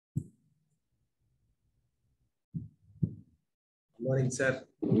Good morning, sir.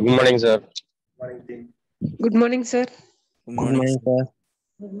 Good morning, sir. Good morning, team. Good morning, sir. Good morning, sir.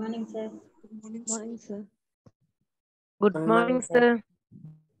 Good morning, sir. Good morning, sir. Good morning, sir.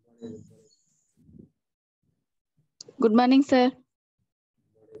 Good morning, sir.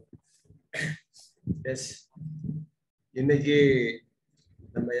 Yes. இன்னைக்கு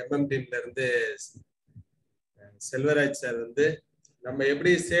நம்ம MM டீம்ல இருந்து Selvaraj sir வந்து நம்ம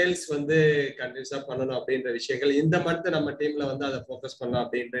எப்படி sales வந்து கண்டினியூஸா பண்ணணும் அப்படின்ற விஷயங்கள் இந்த மந்த் நம்ம டீம்ல வந்து அதை ஃபோக்கஸ் பண்ணலாம்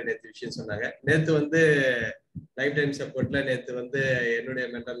அப்படின்ற நேற்று விஷயம் சொன்னாங்க. நேற்று வந்து லைஃப் டைம் சப்போர்ட்ல நேற்று வந்து என்னுடைய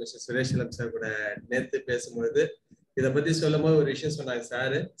மென்டர் மிஸ்டர் சுரேஷ் செல்லம் சார் கூட நேற்று பேசும்பொழுது இதை பத்தி சொல்லும் போது ஒரு விஷயம் சொன்னாங்க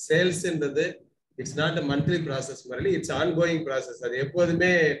sir. சேல்ஸ்ன்றது it's not a monthly process மாதிரி, இட்ஸ் ஆன் கோயிங் ப்ராசஸ். அது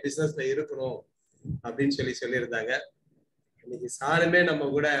எப்போதுமே பிசினஸ்ல இருக்கணும் அப்படின்னு சொல்லியிருந்தாங்க. இன்னைக்கு சாருமே நம்ம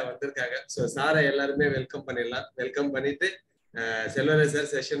கூட வந்திருக்காங்க. ஸோ சாரை எல்லாருமே வெல்கம் பண்ணிடலாம். வெல்கம் பண்ணிட்டு செல்வராஜ் சார்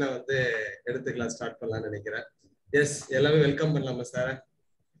செஷனை வந்து எடுத்துக்கலாம், ஸ்டார்ட் பண்ணலாம்னு நினைக்கிறேன். எஸ், எல்லாமே வெல்கம் பண்ணலாமா sir?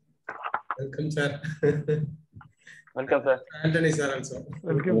 Welcome sir. Welcome, sir. Antony sir also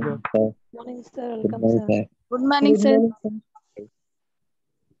Welcome, sir. Good morning, sir. Welcome, sir. Good morning, sir.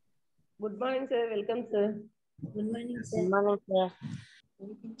 Good morning, sir. Welcome, sir. Good morning, sir. Good morning,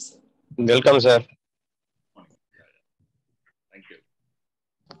 sir. Welcome, sir. Thank you.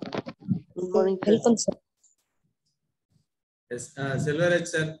 Good morning, sir. Welcome, sir. S,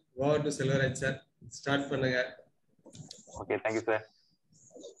 Selvaraj sir, over to Selvaraj sir, start பண்ணுங்க. Okay, thank you, sir.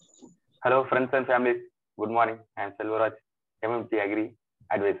 Hello, friends and families. Good morning. I am Selvaraj, MMT Agri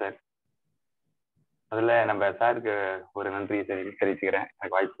Advisor. அதில் நம்ம சாருக்கு ஒரு நன்றி தெரிவிச்சுக்கிறேன்,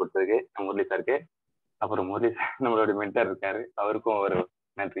 எனக்கு வாய்ப்பு கொடுத்ததுக்கு. முரளி சாருக்கு, அப்புறம் முரளி சார் நம்மளோட மென்டர் இருக்காரு, அவருக்கும் ஒரு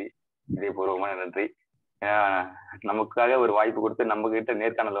நன்றி, இதயபூர்வமான நன்றி. நமக்காக ஒரு வாய்ப்பு கொடுத்து நம்ம கிட்ட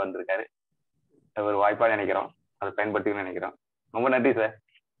நேர்காணல் வந்திருக்காரு. ஒரு வாய்ப்பா நினைக்கிறோம், அதை பயன்படுத்திக்கணும்னு நினைக்கிறோம். ரொம்ப நன்றி சார்.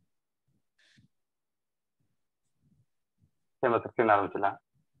 நம்ம செக்ஷன் ஆரம்பிச்சிடலாம்.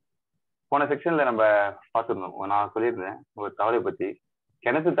 போன செக்ஷன்ல நம்ம பார்த்துருந்தோம், நான் சொல்லியிருந்தேன் ஒரு தவளையை பத்தி.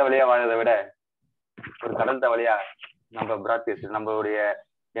 கிணத்து தவளையா வாழறதை விட ஒரு கடல் தவளையா நம்ம பிராக்டிஸ், நம்மளுடைய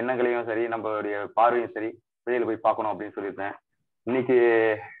எண்ணங்களையும் சரி நம்மளுடைய பார்வையும் சரி வெளியில போய் பார்க்கணும் அப்படின்னு சொல்லியிருந்தேன். இன்னைக்கு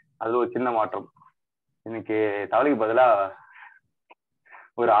அது ஒரு சின்ன மாற்றம். இன்னைக்கு தவளைக்கு பதிலா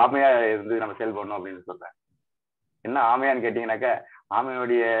ஒரு ஆமையா இருந்து நம்ம செயல்படணும் அப்படின்னு சொல்றேன். என்ன ஆமையான்னு கேட்டீங்கன்னாக்கா,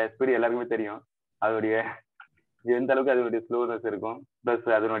 ஆமையுடைய ஸ்பீடு எல்லாருக்குமே தெரியும். அதோடைய எந்த அளவுக்கு அதனுடைய ஸ்லோனஸ் இருக்கும், பிளஸ்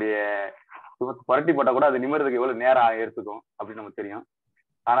அதனுடைய புரட்டி போட்டா கூட அது நிமிர்றதுக்கு எவ்வளவு நேரம் எடுத்துக்கும் அப்படின்னு நமக்கு தெரியும்.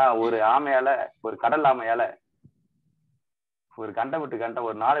 ஆனா ஒரு ஆமையால, ஒரு கடல் ஆமையால ஒரு கண்டை விட்டு கண்டை,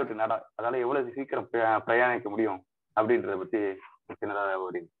 ஒரு நாடை விட்டு நாடா, அதால எவ்வளவு சீக்கிரம் பிரயாணிக்க முடியும் அப்படின்றத பத்தி சின்னதாக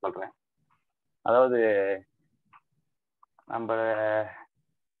ஒரு சொல்றேன். அதாவது நம்ம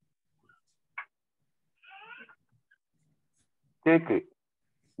தேக்கு,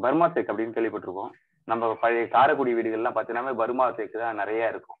 பர்மா தேக்கு அப்படின்னு கேள்விப்பட்டிருக்கோம். நம்ம பழைய காரைக்குடி வீடுகள்லாம் பார்த்தீங்கன்னா பர்மா தேக்கு தான் நிறைய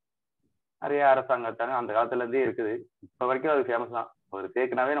இருக்கும். நிறைய அரசாங்கத்தாங்க அந்த காலத்துல இருந்தே இருக்குது, இப்ப வரைக்கும் அது ஃபேமஸ் தான். ஒரு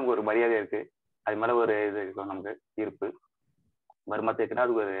தேக்குனாவே நமக்கு ஒரு மரியாதை இருக்கு, அது மேல ஒரு இது இருக்கும், நமக்கு ஈர்ப்பு. பர்மா தேக்குனா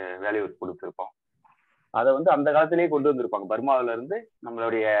அதுக்கு ஒரு வேல்யூ கொடுத்துருப்போம். அதை வந்து அந்த காலத்திலேயே கொண்டு வந்திருப்பாங்க. பர்மாவில இருந்து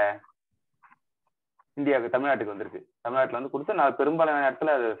நம்மளுடைய இந்தியாவுக்கு, தமிழ்நாட்டுக்கு வந்திருக்கு. தமிழ்நாட்டுல வந்து கொடுத்து நான் பெரும்பாலான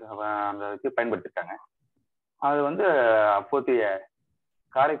இடத்துல அது அந்த வச்சு பயன்படுத்திருக்காங்க. அது வந்து அப்போதைய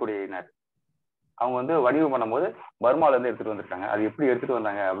காரைக்குடியினர் அவங்க வந்து வடிவம் பண்ணும்போது பர்மால இருந்து எடுத்துட்டு வந்திருக்காங்க. அது எப்படி எடுத்துட்டு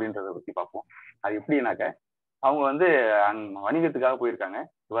வந்தாங்க அப்படின்றத பத்தி பார்ப்போம். அது எப்படின்னாக்க, அவங்க வந்து வணிகத்துக்காக போயிருக்காங்க.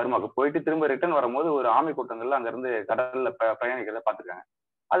 பர்மாவுக்கு போயிட்டு திரும்ப ரிட்டர்ன் வரும்போது ஒரு ஆமை கூட்டங்கள்ல அங்க இருந்து கடல்ல பிரயாணிக்கிறத பார்த்துருக்காங்க.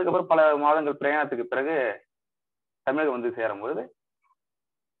 அதுக்கப்புறம் பல மாதங்கள் பிரயாணத்துக்கு பிறகு தமிழகம் வந்து சேரும்போது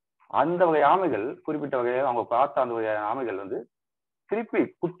அந்த வகை ஆமைகள், குறிப்பிட்ட வகையை அவங்க பார்த்த அந்த வகை ஆமைகள் வந்து திருப்பி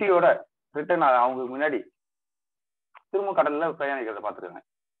குட்டியோட ரிட்டர்ன் அவங்களுக்கு முன்னாடி திரும்ப கடல்ல பிரயாணிக்கிறத பார்த்துருக்காங்க.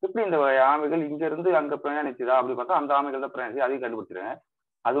 எப்படி இந்த ஆமைகள் இங்க இருந்து அங்க பிரயாணிச்சுதா அப்படி பார்த்தா அந்த ஆமைகள் தான் பிரயாணிச்சு, அதையும் கண்டுபிடிச்சிருக்காங்க.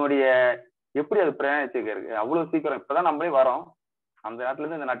 அதனுடைய எப்படி அது பிரயாணிச்சுக்க இருக்கு அவ்வளவு சீக்கிரம். இப்பதான் நம்மளே வரோம் அந்த நாட்டுல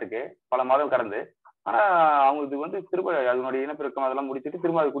இருந்து இந்த நாட்டுக்கு பல மாதம் கடந்து. ஆனா அவங்களுக்கு வந்து திரும்ப அதனுடைய இனப்பெருக்கம் அதெல்லாம் முடிச்சுட்டு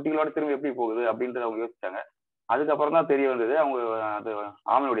திரும்ப அது குட்டிகளோட திரும்ப எப்படி போகுது அப்படின்றத அவங்க யோசிச்சாங்க. அதுக்கப்புறம் தான் தெரிய வந்தது அவங்க அது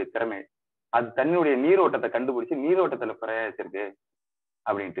ஆமையுடைய திறமை. அது தன்னுடைய நீரோட்டத்தை கண்டுபிடிச்சு நீரோட்டத்துல பிரயாணிச்சிருக்கு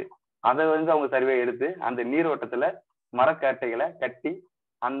அப்படின்ட்டு. அதை வந்து அவங்க சர்வே எடுத்து அந்த நீரோட்டத்துல மரக்கட்டைகளை கட்டி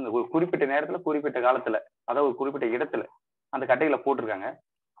அந்த ஒரு குறிப்பிட்ட நேரத்துல, குறிப்பிட்ட காலத்துல, அதாவது ஒரு குறிப்பிட்ட இடத்துல அந்த கட்டைகளை போட்டிருக்காங்க.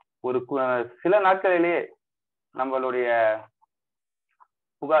 ஒரு சில நாட்களிலேயே நம்மளுடைய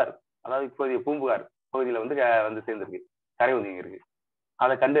புகார், அதாவது இப்போதைய பூம்புகார் பகுதியில வந்து வந்து சேர்ந்திருக்கு, கரை ஒதுங்கி இருக்கு.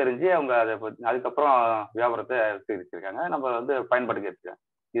 அதை கண்டறிஞ்சு அவங்க அதை அதுக்கப்புறம் வியாபாரத்தை தெரிவிச்சிருக்காங்க, நம்ம வந்து பயன்பாட்டுக்கு எடுத்துருக்காங்க.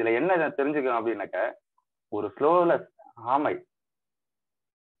 இதுல என்ன தெரிஞ்சுக்கணும் அப்படின்னாக்க, ஒரு ஸ்லோல ஆமை,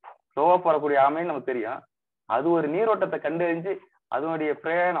 ஸ்லோவா போறக்கூடிய ஆமைன்னு நமக்கு தெரியும். அது ஒரு நீரோட்டத்தை கண்டறிஞ்சு அதனுடைய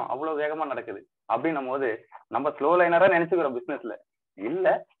பிரயாணம் அவ்வளவு வேகமா நடக்குது அப்படின்னும் போது நம்ம ஸ்லோ லைனரா நினைச்சுக்கிறோம் பிசினஸ்ல, இல்ல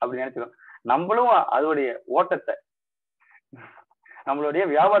அப்படி நினைச்சுக்கிறோம். நம்மளும் அதோடைய ஓட்டத்தை, நம்மளுடைய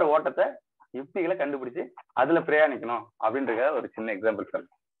வியாபார ஓட்டத்தை யுக்திகளை கண்டுபிடிச்சு அதுல பிரயாணிக்கணும் அப்படின்றத ஒரு சின்ன எக்ஸாம்பிள்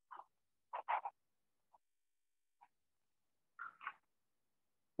சொல்றேன்.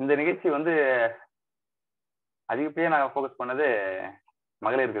 இந்த நிகழ்ச்சி வந்து அதிகப்படியா நாங்க ஃபோக்கஸ் பண்ணது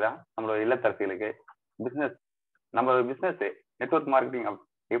மகளிருக்கு தான், நம்மளோட இல்லத்தரசிகளுக்கு. பிசினஸ், நம்ம பிசினஸ் நெட்வொர்க் மார்க்கெட்டிங்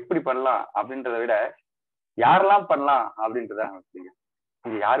எப்படி பண்ணலாம் அப்படின்றத விட யாரெல்லாம் பண்ணலாம் அப்படின்றத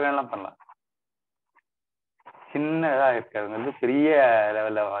இங்க யார் வேணாலும் பண்ணலாம். சின்னதா இருக்கிறது வந்து பெரிய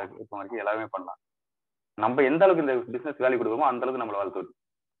லெவல்ல இருக்க வரைக்கும் எல்லாருமே பண்ணலாம். நம்ம எந்த அளவுக்கு இந்த பிசினஸ் வேல்யூ கொடுக்குமோ அந்த அளவுக்கு நம்மள வாழ்க்கை வரும்.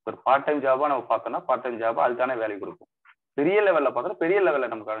 ஒரு பார்ட் டைம் ஜாபா நம்ம பார்த்தோம்னா பார்ட் டைம் ஜாபா அதுக்கான வேல்யூ கொடுக்கும். பெரிய லெவல்ல பார்த்தோம்னா பெரிய லெவல்ல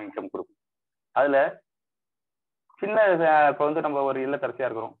நமக்கான இன்கம் கொடுக்கும். அதுல சின்ன இப்போ வந்து நம்ம ஒரு இல்லத்தரசியா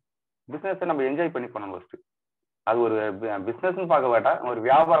இருக்கிறோம், பிசினஸை நம்ம என்ஜாய் பண்ணி பண்ணணும் ஃபர்ஸ்ட். அது ஒரு பிசினஸ்ன்னு பார்க்க வேண்டாம், ஒரு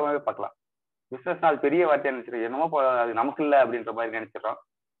வியாபாரமாவே பார்க்கலாம். பிசினஸ் அது பெரிய வார்த்தையா நினைச்சிருக்கோம், என்னமோ அது நமக்கு இல்லை அப்படின்ற மாதிரி நினைச்சிடறோம்.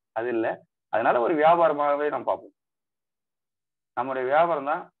 அது இல்லை. அதனால ஒரு வியாபாரமாகவே நம்ம பார்ப்போம். நம்மளுடைய வியாபாரம்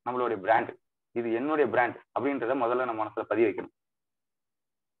தான் நம்மளுடைய பிராண்ட். இது என்னுடைய பிராண்ட் அப்படின்றத முதல்ல நம்ம மனசுல பதிய வைக்கணும்.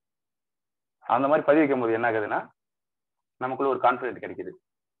 அந்த மாதிரி பதிய வைக்கும் போது என்ன ஆகுதுன்னா நமக்குள்ள ஒரு கான்ஃபிடென்ட் கிடைக்குது.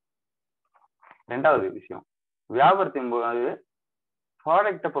 ரெண்டாவது விஷயம், வியாபாரத்தின் போது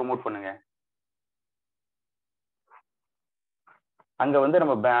ப்ராடக்டை ப்ரொமோட் பண்ணுங்க. அங்க வந்து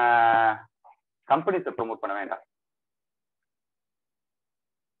நம்ம கம்பெனிஸை ப்ரொமோட் பண்ண வேண்டாம்.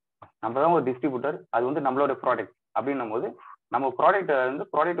 நம்ம தான் ஒரு டிஸ்ட்ரிபியூட்டர், அது வந்து நம்மளோட ப்ராடக்ட் அப்படின்னும் போது நம்ம ப்ராடக்ட் வந்து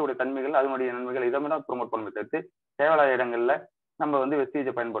ப்ராடக்டோட தன்மைகள் அதனுடைய நன்மைகள் இதை தான் ப்ரொமோட் பண்ண தவிர்த்து தேவையில்லாத இடங்கள்ல நம்ம வந்து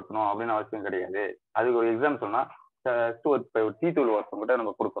வெஸ்டேஜை பயன்படுத்தணும் அப்படின்னு அவசியம் கிடையாது. அதுக்கு ஒரு எக்ஸாம்பிள் சொன்னா, ஒரு டீ தூள் ஒருத்தவங்கிட்ட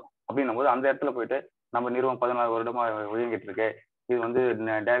நம்ம கொடுக்குறோம் அப்படின்னும் போது அந்த இடத்துல போயிட்டு நம்ம நிறுவனம் 14 வருடமா இயங்கிட்டு இருக்கு, இது வந்து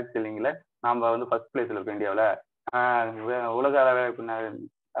டைரக்ட் செல்லிங்ல நம்ம வந்து ஃபர்ஸ்ட் பிளேஸ்ல இருக்கோம் இந்தியாவில், உலக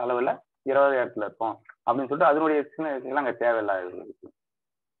அளவில் 20வது இடத்துல இருக்கோம் அப்படின்னு சொல்லிட்டு அதனுடைய சின்ன விஷயங்கள்லாம் அங்கே தேவையில்லாத.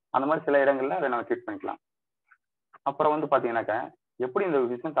 அந்த மாதிரி சில இடங்கள்ல அதை நம்ம ட்ரீட் பண்ணிக்கலாம். அப்புறம் வந்து பாத்தீங்கன்னாக்கா எப்படி இந்த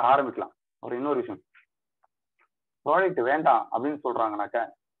பிசினஸ் ஆரம்பிக்கலாம். ஒரு இன்னொரு விஷயம், ப்ராடக்ட் வேண்டாம் அப்படின்னு சொல்றாங்கனாக்கா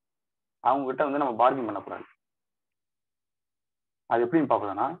அவங்க கிட்ட வந்து நம்ம பார்கிங் பண்ணக்கூடாது. அது எப்படின்னு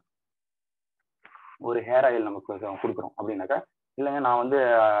பார்க்கணும்னா, ஒரு ஹேர் ஆயில் நமக்கு கொடுக்குறோம் அப்படின்னாக்கா, இல்லைங்க நான் வந்து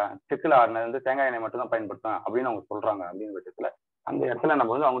செக்கில் ஆடினது வந்து தேங்காய் எண்ணெய் மட்டும் தான் பயன்படுத்தேன் அப்படின்னு அவங்க சொல்றாங்க அப்படின்னு பட்சத்துல அந்த இடத்துல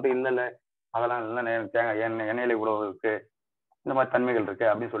நம்ம வந்து அவங்ககிட்ட இல்லை அதெல்லாம் இல்லை தேங்காய் எண்ணெயில இவ்வளவு இருக்கு, இந்த மாதிரி தன்மைகள் இருக்கு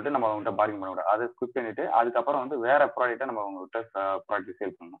அப்படின்னு சொல்லிட்டு நம்ம அவங்ககிட்ட பார்கிங் பண்ணக்கூடாது. அதை ஸ்கிப் பண்ணிட்டு அதுக்கப்புறம் வந்து வேற ப்ராடக்டை நம்ம அவங்ககிட்ட ப்ராடக்ட்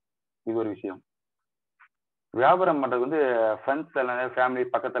சேல் பண்ணணும். இது ஒரு விஷயம். வியாபாரம் பண்றது வந்து ஃப்ரெண்ட்ஸ் ஃபேமிலி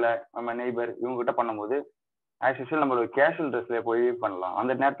பக்கத்துல நம்ம நெய்பர் இவங்க கிட்ட பண்ணும்போது ஆஸ் யூஷுவல் நம்மளோட கேஷுவல் ட்ரெஸ்ல போய் பண்ணலாம்.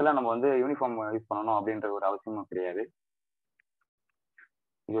 அந்த நேரத்துல நம்ம வந்து யூனிஃபார்ம் யூஸ் பண்ணணும் அப்படின்ற ஒரு அவசியமும் கிடையாது.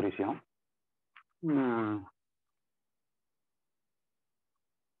 இது ஒரு விஷயம்.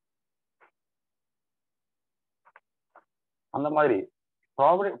 அந்த மாதிரி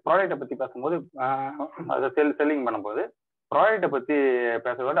ப்ராடக்டை பத்தி பேசும்போது அதை செல்லிங் பண்ணும்போது ப்ராடக்டை பத்தி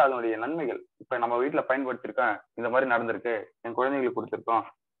பேசுறதோட அதனுடைய நன்மைகள், இப்ப நம்ம வீட்டுல பயன்படுத்திருக்கேன், இந்த மாதிரி நடந்திருக்கு, என் குழந்தைங்களுக்கு கொடுத்துருக்கோம்,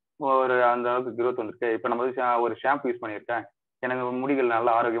 ஒரு அந்த அளவுக்கு growth வந்திருக்கு, இப்ப நம்ம ஒரு ஷாம்பு யூஸ் பண்ணியிருக்கேன், எனக்கு முடிகள்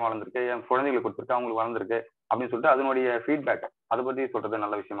நல்லா ஆரோக்கியமா வளர்ந்துருக்கு, என் குழந்தைங்களுக்கு கொடுத்துருக்கேன், அவங்களுக்கு வளர்ந்துருக்கு அப்படின்னு சொல்லிட்டு அதனுடைய ஃபீட்பேக் அதை பத்தி சொல்றது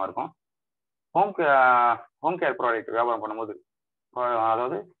நல்ல விஷயமா இருக்கும். ஹோம் கேர் ப்ராடக்ட் வியாபாரம் பண்ணும்போது,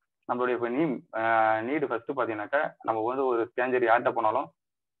 அதாவது நம்மளுடைய நீடு ஃபர்ஸ்ட் பாத்தீங்கன்னாக்கா நம்ம வந்து ஒரு ஸ்கேஞ்சரி யார்கிட்ட போனாலும்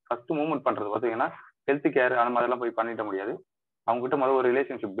ஃபர்ஸ்ட் மூவ்மெண்ட் பண்றது பாத்தீங்கன்னா ஹெல்த் கேர் அந்த மாதிரிலாம் போய் பண்ணிட முடியாது. அவங்க கிட்ட முதல்ல ஒரு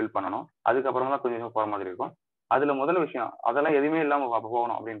ரிலேஷன்ஷிப் பில்ட் பண்ணணும், அதுக்கப்புறமா தான் கொஞ்சம் போற மாதிரி இருக்கும். அதுல முதல் விஷயம் அதெல்லாம் எதுவுமே இல்லாம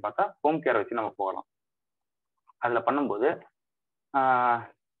போகணும் அப்படின்னு பார்த்தா ஹோம் கேர் வச்சு நம்ம போகலாம். அதுல பண்ணும்போது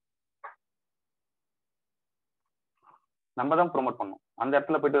நம்ம தான் ப்ரொமோட் பண்ணணும். அந்த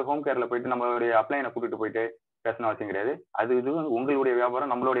இடத்துல போயிட்டு ஹோம் கேர்ல போயிட்டு நம்மளுடைய அப்ளைனை கூட்டிட்டு போயிட்டு பேசணும் அவசியம் கிடையாது. இது உங்களுடைய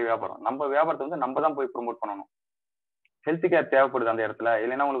வியாபாரம், நம்மளுடைய வியாபாரம். நம்ம வியாபாரத்தை வந்து நம்ம தான் போய் ப்ரொமோட் பண்ணணும். ஹெல்த் கேர் தேவைப்படுது அந்த இடத்துல,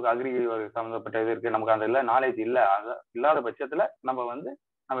 இல்லைன்னா உங்களுக்கு அக்ரி சம்மந்தப்பட்ட இது இருக்கு, நமக்கு அந்த நாலேஜ் இல்லை, இல்லாத பட்சத்துல நம்ம வந்து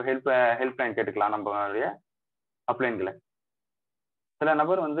நம்ம ஹெல்ப்லைன் கேட்டுக்கலாம் நம்மளுடைய அப்ளைன்களை. சில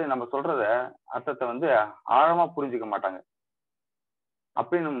நபர் வந்து நம்ம சொல்றத அர்த்தத்தை வந்து ஆழமா புரிஞ்சுக்க மாட்டாங்க.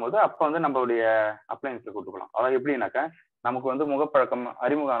 அப்படின்னும் போது அப்ப வந்து நம்மளுடைய அப்ளைன்ஸ்ல கூட்டுக்கலாம். அதாவது எப்படின்னாக்கா நமக்கு வந்து முகப்பழக்கம்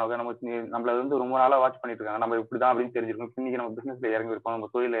அறிமுகம் நம்மள வந்து ரொம்ப நாளா வாட்ச் பண்ணிட்டு இருக்காங்க, நம்ம இப்படிதான் அப்படின்னு தெரிஞ்சிருக்கோம், இன்னைக்கு நம்ம பிசினஸ்ல இறங்கியிருக்கோம், நம்ம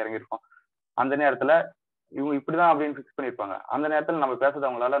தொழில இறங்கியிருக்கோம், அந்த நேரத்துல இவங்க இப்படிதான் அப்படின்னு ஃபிக்ஸ் பண்ணியிருப்பாங்க. அந்த நேரத்துல நம்ம பேசுறது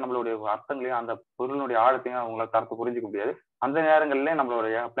அவங்களால நம்மளுடைய அர்த்தங்களையும் அந்த பொருளுடைய ஆழத்தையும் அவங்களால கருத்து புரிஞ்சிக்க முடியாது. அந்த நேரங்கள்ல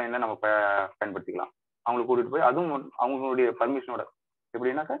நம்மளுடைய அப்ளைன்ல நம்ம பயன்படுத்திக்கலாம். அவங்களை கூட்டிட்டு போய் அதுவும் அவங்களுடைய பர்மிஷனோட,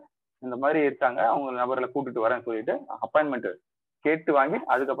 எப்படின்னாக்கா இந்த மாதிரி இருக்காங்க அவங்க நபர்களை கூட்டிட்டு வரேன்னு சொல்லிட்டு அப்பாயின்மெண்ட் கேட்டு வாங்கி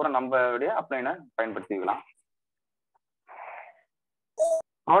அதுக்கப்புறம் நம்மளுடைய அப்ளைனை பயன்படுத்திக்கலாம்.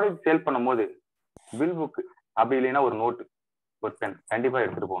 ப்ராடக்ட் சேல் பண்ணும் போது பில் புக் அப்படி இல்லைன்னா ஒரு நோட்டு ஒரு பென் கண்டிப்பா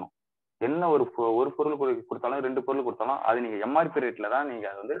எடுத்துட்டு போகணும். என்ன ஒரு பொருள் கொடுத்தாலும் 2 பொருள் கொடுத்தாலும் அது நீங்க எம்ஆர்பி ரேட்ல தான் நீங்க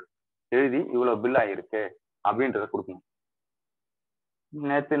அதை வந்து எழுதி இவ்வளவு பில் ஆயிருக்கு அப்படின்றத கொடுக்கணும்.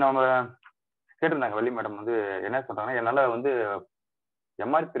 நேற்று நம்ம கேட்டிருந்தாங்க வள்ளி மேடம் வந்து என்ன சொல்றாங்கன்னா, என்னால வந்து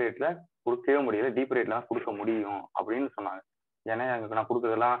எம்ஆர்பி ரேட்ல கொடுக்கவே முடியல, டிபி ரேட்ல தான் கொடுக்க முடியும் அப்படின்னு சொன்னாங்க. ஏன்னா நான்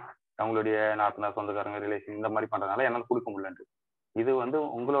கொடுக்கறதெல்லாம் அவங்களுடைய நாத்தனார், சொந்தக்காரங்க, ரிலேஷன் இந்த மாதிரி பண்றதுனால என்னால கொடுக்க முடியலன்ட்டு. இது வந்து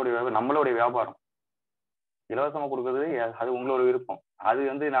உங்களுடைய நம்மளுடைய வியாபாரம். இலவசமா கொடுக்கறது அது உங்களோட விருப்பம். அது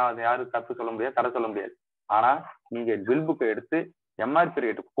வந்து நான் யாரும் தப்பு சொல்ல முடியாது, தடை சொல்ல முடியாது. ஆனா நீங்க பில் புக்கை எடுத்து எம்ஆர்பி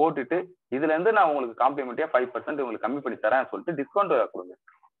ரேட் போட்டுட்டு இதுல இருந்து நான் உங்களுக்கு காம்ப்ளிமெண்டியா 5% உங்களுக்கு கம்மி பண்ணி தரேன் சொல்லிட்டு டிஸ்கவுண்ட் கொடுங்க.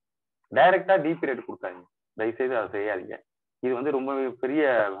 டைரக்டா டிபி ரேட் கொடுக்காதீங்க, தயவுசெய்து அதை செய்யாதீங்க. இது வந்து ரொம்ப பெரிய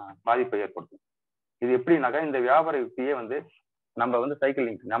பாதிப்பை ஏற்படுத்தும். இது எப்படின்னாக்கா இந்த வியாபார யுக்தியே வந்து நம்ம வந்து சைக்கிள்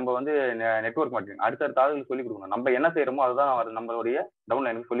லிங்க், நம்ம வந்து நெட்வொர்க் மார்க்கெட்டிங் அடுத்தடுத்த ஆளுகளுக்கு சொல்லிக் கொடுக்கணும். நம்ம என்ன செய்யறோமோ அதுதான் நம்மளுடைய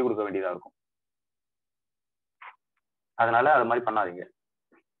டவுன்லைனுக்கு சொல்லிக் கொடுக்க வேண்டியதா இருக்கும். அதனால அது மாதிரி பண்ணாதீங்க.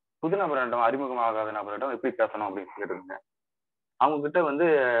 புது நபரிடம், அறிமுகமாகாத நபரிடம் எப்படி பேசணும் அப்படின்னு கேட்டிருந்தாங்க. அவங்க கிட்ட வந்து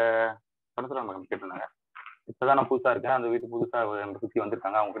பணத்துல மேடம் கேட்டிருந்தாங்க, இப்பதான் நான் புதுசா இருக்கேன், அந்த வீட்டு புதுசா நம்ம சுத்தி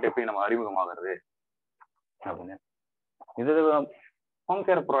வந்திருக்காங்க, அவங்க கிட்ட எப்படி நம்ம அறிமுகமாகிறது அப்படின்னு. இது ஹோம்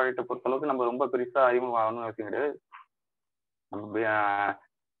கேர் ப்ராடக்ட்டை பொறுத்தளவுக்கு நம்ம ரொம்ப பெருசா அறிமுகமாகணும்னு அவசியம் கிடையாது. நம்ம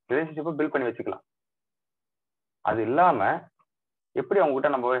ரிலேஷன்ஷிப்பை பில்ட் பண்ணி வச்சுக்கலாம். அது இல்லாம எப்படி அவங்க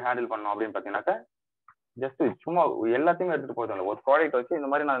கிட்ட நம்ம ஹேண்டில் பண்ணணும் அப்படின்னு பாத்தீங்கன்னாக்கா, ஜஸ்ட் சும்மா எல்லாத்தையுமே எடுத்துட்டு போதும். ஒரு ப்ராடக்ட் வச்சு இந்த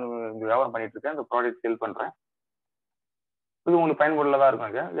மாதிரி நான் வியாபாரம் பண்ணிட்டு இருக்கேன், இந்த ப்ராடக்ட் சேல் பண்றேன், இது உங்களுக்கு பயன்படுள்ளதா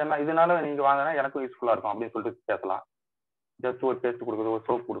இருக்கும், ஏன்னா இதனால நீங்க வாங்கினா எனக்கும் யூஸ்ஃபுல்லா இருக்கும் அப்படின்னு சொல்லிட்டு பேசலாம். ஜஸ்ட் ஒரு பேஸ்ட் கொடுக்குறதோ, ஒரு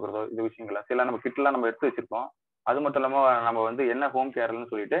சோப் கொடுக்குறதோ, இந்த விஷயங்கள சில நம்ம கிட்லாம் நம்ம எடுத்து வச்சிருக்கோம். அது மட்டும் இல்லாம நம்ம வந்து என்ன ஹோம்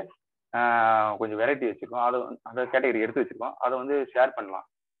கேர்லன்னு சொல்லிட்டு கொஞ்சம் வெரைட்டி வச்சிருக்கோம், அதை அந்த கேட்டகரி எடுத்து வச்சிருக்கோம். அதை வந்து ஷேர் பண்ணலாம்.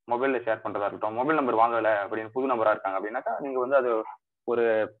 மொபைல்ல ஷேர் பண்றதா இருக்கட்டும், மொபைல் நம்பர் வாங்கலை அப்படின்னு புது நம்பரா இருக்காங்க அப்படின்னாக்கா நீங்க வந்து அது ஒரு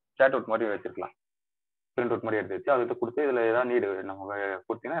சேட் அவுட் மாதிரி வச்சிருக்கலாம். பிரிண்ட் அவுட் மாதிரி எடுத்து வச்சு அதுக்கிட்ட கொடுத்து இதுல ஏதாவது நீடு நம்ம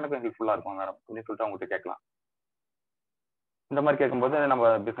கொடுத்தீங்கன்னா எனக்கு ஹெல்ப்ஃபுல்லா இருக்கும் மேடம் அப்படின்னு சொல்லிட்டு அவங்ககிட்ட கேட்கலாம். இந்த மாதிரி கேட்கும்போது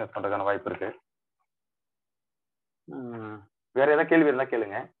நம்ம பிசினஸ் பண்றதுக்கான வாய்ப்பு இருக்கு. வேற ஏதாவது கேள்வி இருந்தா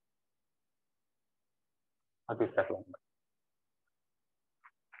கேளுங்க, அது பேசலாம்.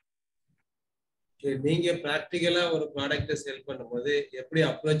 நீங்க பிராக்டிகலா ஒரு ப்ராடக்ட்டை சேல் பண்ணும்போது எப்படி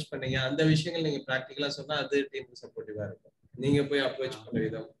அப்ரோச் பண்ணீங்க, அந்த விஷயங்கள் நீங்க பிராக்டிகலா சொன்னா அது டீம் சப்போர்ட்டிவா இருக்கும். நீங்க போய் அப்ரோச் பண்ண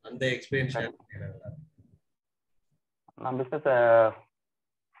விதம், அந்த எக்ஸ்பீரியன்ஸ் ஷேர் பண்ணுங்க. நான் பிசினஸ்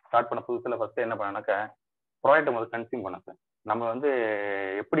ஸ்டார்ட் பண்ண புதுசுல ஃபர்ஸ்ட் என்ன பண்ணேன்னாக்கா, ப்ராடக்ட்டை முதல்ல கன்சியூம் பண்ணேன் சார். நம்ம வந்து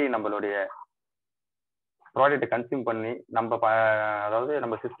எப்படி நம்மளுடைய ப்ராடக்ட்டை கன்சியூம் பண்ணி நம்ம அதாவது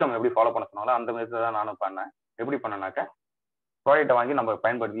நம்ம சிஸ்டம் எப்படி ஃபாலோ பண்ண சொன்னாலும் அந்த மாதிரி தான் நானும் பண்ணேன். எப்படி பண்ணேன்னாக்கா, ப்ராடக்ட்டை வாங்கி நம்ம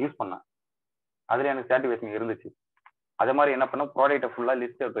பயன்படுத்தி யூஸ் பண்ணேன். அதுல எனக்கு சாட்டிஸ்ஃபேக்ஷன் இருந்துச்சு. அதே மாதிரி என்ன பண்ண, ப்ராடக்ட்டை ஃபுல்லா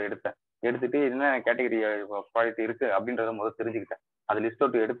லிஸ்ட் அவுட் எடுத்துட்டு என்ன கேட்டகரி ப்ராடக்ட் இருக்கு அப்படின்றத முதல்ல தெரிஞ்சுக்கிட்டேன். அது லிஸ்ட்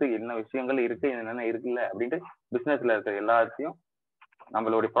அவுட் எடுத்து என்ன விஷயங்கள் இருக்கு, என்னென்ன இருக்குல்ல அப்படின்ட்டு பிசினஸ்ல இருக்கிற எல்லாத்தையும்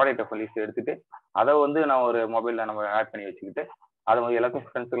நம்மளுடைய ப்ராடக்ட்டை லிஸ்ட் எடுத்துட்டு அதை வந்து நான் ஒரு மொபைல்ல நம்ம ஆட் பண்ணி வச்சுக்கிட்டு அதை வந்து எல்லாத்தையும்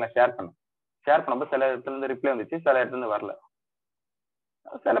ஃப்ரெண்ட்ஸுக்கெல்லாம் ஷேர் பண்ணும்போது சில இடத்துல இருந்து ரிப்ளை வந்துச்சு, சில இடத்துல இருந்து வரல.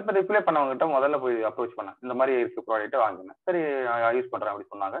 சில பேர் ரிப்ளை பண்ணவங்ககிட்ட முதல்ல போய் அப்ரோச் பண்ணேன், இந்த மாதிரி இருக்கு ப்ராடக்ட்டை வாங்குங்க, சரி யூஸ் பண்றேன் அப்படி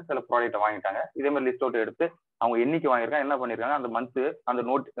சொன்னாங்க. சில ப்ராடக்ட்டை வாங்கிட்டாங்க. இதே மாதிரி லிஸ்ட் அவுட் எடுத்து அவங்க என்னைக்கு வாங்கியிருக்காங்க, என்ன பண்ணிருக்காங்க, அந்த மந்த் அந்த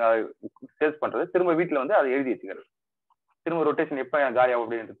நோட் சேல்ஸ் பண்றது, திரும்ப வீட்டுல வந்து அதை எழுதி வச்சுக்கிறது, திரும்ப ரொட்டேஷன் எப்ப காலி ஆகும்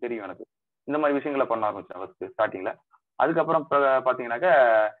அப்படின்றது தெரியும் எனக்கு. இந்த மாதிரி விஷயங்களை பண்ண ஆரம்பிச்சேன் ஃபர்ஸ்ட் ஸ்டார்டிங்ல. அதுக்கப்புறம் பாத்தீங்கன்னாக்கா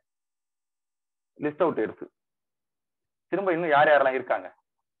லிஸ்ட் அவுட் எடுத்து திரும்ப இன்னும் யார் யாரெல்லாம் இருக்காங்க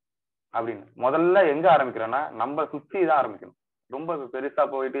அப்படின்னு முதல்ல எங்க ஆரம்பிக்கிறேன்னா நம்ம சுத்தி தான் ஆரம்பிக்கணும். ரொம்ப பெருசா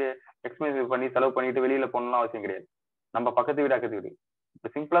போயிட்டு எக்ஸ்பென்சிவ் பண்ணி செலவு பண்ணிட்டு வெளியில போகணும்லாம் அவசியம் கிடையாது. நம்ம பக்கத்து வீடு அக்கத்து வீடு. இப்ப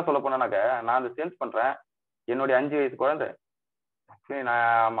சிம்பிளா சொல்ல போனாக்கா, நான் அந்த சேல்ஸ் பண்றேன், என்னுடைய 5 வயசு குழந்தை, நான்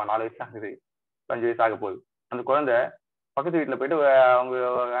ஆமா 4 வயசு ஆகுது, 5 வயசு ஆக போகுது, அந்த குழந்தை பக்கத்து வீட்டுல போயிட்டு அவங்க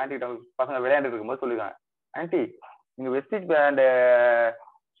ஆன்டி பசங்க விளையாண்டுட்டு இருக்கும்போது சொல்லிருக்காங்க, ஆன்டி நீங்க வெஸ்டேஜ் பிராண்ட்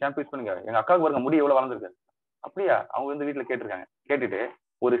ஷாம்பு யூஸ் பண்ணுங்க, எங்க அக்காவுக்கு பாருங்க முடி எவ்வளவு வளர்ந்துருக்கு. அப்படியா? அவங்க வந்து வீட்டுல கேட்டிருக்காங்க. கேட்டுட்டு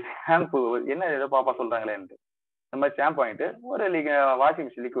ஒரு ஷாம்பு, என்ன ஏதோ பாப்பா சொல்றாங்களேன்ட்டு இந்த மாதிரி ஷாம்பு வாங்கிட்டு ஒரு வாஷிங்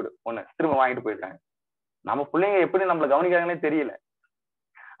மிஷின் லிக்விட் ஒண்ணு திரும்ப வாங்கிட்டு போயிருக்காங்க. நம்ம பிள்ளைங்க எப்படி நம்மள கவனிக்கிறாங்கன்னே தெரியல,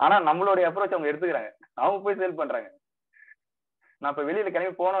 ஆனா நம்மளுடைய அப்ரோச் அவங்க எடுத்துக்கிறாங்க, அவங்க போய் சேல் பண்றாங்க. நான் இப்ப வெளியில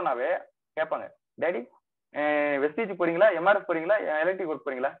கிளம்பி போனோம்னாவே கேட்பாங்க, டேடி வெஸ்டேஜ் போறீங்களா, எம்ஆர்எஃப் போறீங்களா, எலக்ட்ரிக் ஒர்க்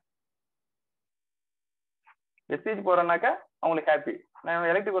போறீங்களா? வெஸ்டேஜ் போறேன்னாக்கா அவங்களுக்கு ஹாப்பி, நான்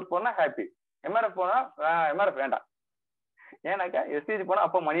எலக்ட்ரிக் ஒர்க் போனா ஹாப்பி, எம்ஆர்எஃப் போனா எம்ஆர்எஃப் வேண்டாம். ஏன்னாக்கா வெஸ்டேஜ் போனா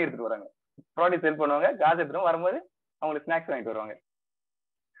அப்போ மணி எடுத்துட்டு வராங்க, ப்ராடக்ட் சேல் பண்ணுவாங்க, காசு எடுத்துட்டு வரும்போது அவங்களுக்கு ஸ்நாக்ஸ் வாங்கிட்டு வருவாங்க.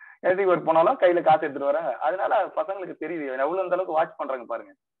 எலக்ட்ரிக் ஒர்க் போனாலும் கையில காசு எடுத்துட்டு வராங்க. அதனால பசங்களுக்கு தெரியுது எவ்வளவு அந்த அளவுக்கு வாட்ச் பண்றாங்க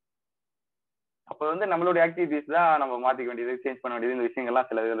பாருங்க. அப்ப வந்து நம்மளுடைய ஆக்டிவிட்டிஸ் தான் நம்ம மாத்திக்க வேண்டியது, சேஞ்ச் பண்ண வேண்டியது, இந்த விஷயங்கள்லாம்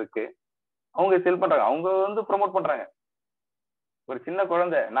சில இருக்கு. அவங்க செல் பண்றாங்க, அவங்க வந்து ப்ரொமோட் பண்றாங்க. ஒரு சின்ன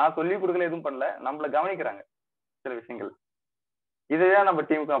குழந்தை, நான் சொல்லி கொடுக்கல, எதுவும் பண்ணல, நம்மள கவனிக்கிறாங்க சில விஷயங்கள். இதைதான் நம்ம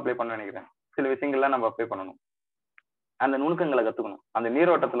டீமுக்கும் அப்ளை பண்ண நினைக்கிறேன். சில விஷயங்கள்லாம் நம்ம அப்ளை பண்ணணும். அந்த நுணுக்கங்களை கத்துக்கணும். அந்த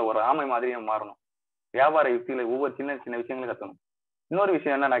நீரோட்டத்துல ஒரு ஆமை மாதிரி மாறணும். வியாபார யுக்திகளை ஒவ்வொரு சின்ன சின்ன விஷயங்களும் கத்துக்கணும். இன்னொரு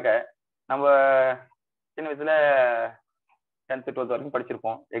விஷயம் என்னன்னாக்க, நம்ம சின்ன வயசுல 10th 12th வரைக்கும்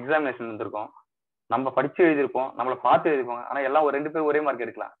படிச்சிருப்போம், எக்ஸாமினேஷன் இருந்திருக்கும், நம்ம படிச்சு எழுதியிருப்போம், நம்மளை பார்த்து எழுதிருப்போம். ஆனா எல்லாம் ஒரு 2 பேர் ஒரே மார்க்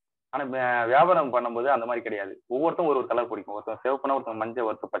எடுக்கலாம். ஆனா வியாபாரம் பண்ணும்போது அந்த மாதிரி கிடையாது. ஒவ்வொருத்தரும் ஒரு கலர் பிடிக்கும். ஒருத்தன் சிவப்புனா, ஒருத்தன் மஞ்சள்,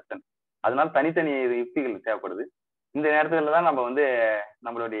 ஒருத்தர் பச்சை. அதனால தனித்தனி யுக்திகள் தேவைப்படுது. இந்த நேரத்துல தான் நம்ம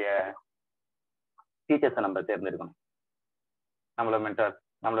நம்மளுடைய டீச்சர்ஸை நம்ம தேர்ந்தெடுக்கணும், நம்மளோட மென்டார்,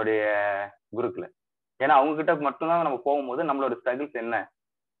 நம்மளுடைய குருக்குல. ஏன்னா அவங்க கிட்ட மட்டும்தான் நம்ம போகும்போது நம்மளோட ஸ்ட்ரகிள்ஸ் என்ன,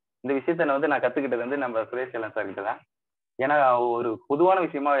 இந்த விஷயத்த நான் கத்துக்கிட்டது நம்ம சுரேஷ் செல்லம் சார் கிட்ட தான். ஏன்னா ஒரு பொதுவான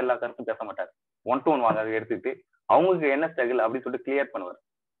விஷயமா எல்லா கருத்தும் பேச மாட்டார். 1 to 1 வாங்க அதை எடுத்துக்கிட்டு அவங்களுக்கு என்ன ஸ்ட்ரகிள் அப்படின்னு சொல்லிட்டு கிளியர் பண்ணுவார்.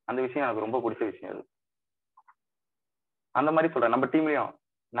 அந்த விஷயம் எனக்கு ரொம்ப பிடிச்ச விஷயம். அது அந்த மாதிரி சொல்றேன். நம்ம டீம்லயும்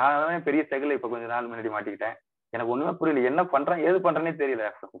நான் பெரிய ஸ்ட்ரகிள் இப்ப கொஞ்ச நாள் முன்னாடி மாட்டிக்கிட்டேன். எனக்கு ஒண்ணுமே புரியல, என்ன பண்றேன் ஏது பண்றேன்னே தெரியல.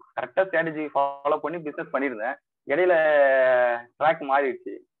 கரெக்டா ஸ்ட்ராட்டஜி ஃபாலோ பண்ணி பிசினஸ் பண்ணிருந்தேன். இடையில ட்ராக்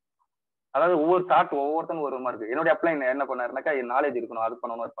மாறிடுச்சு. அதாவது ஒவ்வொரு தாட் ஒவ்வொருத்தனும் ஒரு மாதிரி இருக்கு. என்னுடைய அப்ளைன் என்ன பண்ணாருனாக்கா, நாலேஜ் இருக்கணும், அது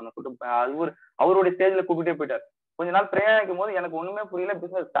பண்ணணும், அது பண்ணணும் சொல்லிட்டு அவருடைய ஸ்டேஜ்ல கூப்பிட்டே போயிட்டார். கொஞ்ச நாள் பிரயாணிக்கும் போது எனக்கு ஒண்ணுமே புரியல.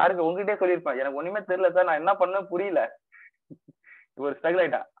 பிசினஸ் சாருக்கு உங்ககிட்டே சொல்லியிருப்பேன், எனக்கு ஒண்ணுமே தெரியல சார், நான் என்ன பண்ண புரியல. ஒரு ஸ்ட்ரகிள்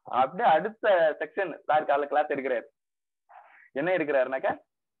ஆயிட்டான். அப்படியே அடுத்த செக்ஷன் சார் காலைல கிளாஸ் எடுக்கிறாரு. என்ன எடுக்கிறாருனாக்கா,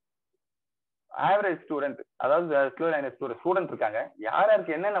 ஆவரேஜ் ஸ்டூடெண்ட், அதாவது ஸ்டூடெண்ட் இருக்காங்க,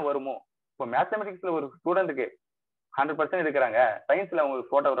 யாருக்கு என்னென்ன வருமோ. இப்போ மேத்தமெட்டிக்ஸ்ல ஒரு ஸ்டூடெண்ட்டுக்கு 100% இருக்கிறாங்க, சயின்ஸ்ல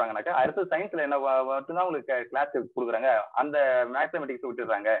அவங்களுக்கு போட்டோ விடுறாங்கனாக்கா, அடுத்து சயின்ஸ்ல என்ன மட்டும்தான் உங்களுக்கு கிளாஸ் கொடுக்குறாங்க, அந்த மேத்தமெட்டிக்ஸ்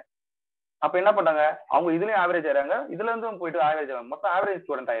விட்டுறாங்க. அப்ப என்ன பண்றாங்க, அவங்க இதுலயும் ஆவரேஜ் ஆயிடுறாங்க, இதுல இருந்தும் போயிட்டு ஆவரேஜ் ஆகும், மொத்தம் ஆவரேஜ்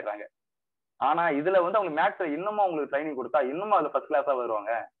ஸ்டூடெண்ட் ஆயிடுறாங்க. ஆனா இதுல அவங்க மேத்ஸ்ல இன்னமும் அவங்களுக்கு ட்ரைனிங் கொடுத்தா இன்னமும் அதுல ஃபர்ஸ்ட் கிளாஸா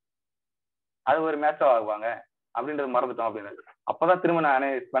வருவாங்க, அது ஒரு மேத்ஸா ஆகுவாங்க அப்படின்றது மறந்துட்டோம் அப்படின்னு. அப்பதான் திரும்ப நான்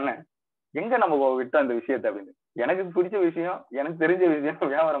அனலைஸ் பண்ணேன், எங்க நம்ம விட்டோம் இந்த விஷயத்தை அப்படின்னு. எனக்கு பிடிச்ச விஷயம், எனக்கு தெரிஞ்ச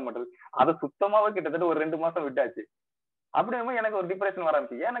விஷயம் வியாபாரம் பண்றது, அதை சுத்தமாவே கிட்டத்தட்ட ஒரு 2 மாசம் விட்டாச்சு. அப்படியே எனக்கு ஒரு டிப்ரெஷன் வர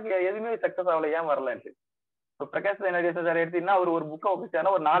ஆரம்பிச்சு. எனக்கு எதுவுமே சக்சஸ் ஆகல, ஏன் வரலன்ட்டு. இப்போ பிரகாஷ் சார் எடுத்தீங்கன்னா அவர் ஒரு புக்கை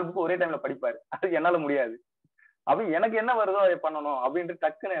வச்சுட்டாருன்னா ஒரு 4 புக்கு ஒரே டைம்ல படிப்பாரு. அது என்னால முடியாது. அப்ப எனக்கு என்ன வருதோ அதை பண்ணணும் அப்படின்ட்டு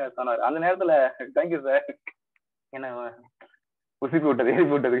டக்குன்னு சொன்னாரு. அந்த நேரத்துல தேங்க்யூ சார், என்ன உசுப்பி விட்டது,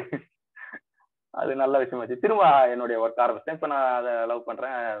 எழுப்பி விட்டது. அது நல்ல விஷயமாச்சு. திரும்ப என்னுடைய ஒர்க் ஆரம்பிச்சேன். இப்ப நான் அதை லவ்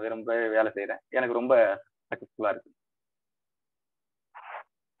பண்றேன், விரும்ப வேலை செய்யறேன். எனக்கு ரொம்ப சக்சஸ்ஃபுல்லா இருக்கு.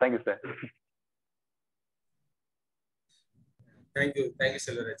 Thank you sir. Thank you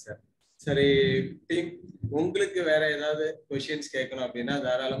Selvaraj sir. சரி டீம், உங்களுக்கு வேற ஏதாவது கொஸ்டின்ஸ் கேட்கணும் அப்படின்னா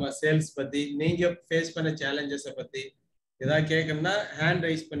தாராளமா சேல்ஸ் பத்தி, நீங்க ஃபேஸ் பண்ண சேலஞ்சஸ் பத்தி ஏதாவது கேட்கணும்னா ஹேண்ட்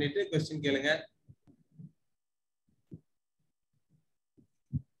ரைஸ் பண்ணிட்டு கொஸ்டின் கேளுங்க.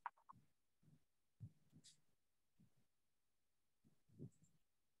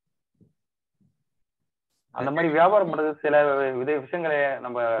 அந்த மாதிரி வியாபாரம் பண்றது சில விஷயங்களை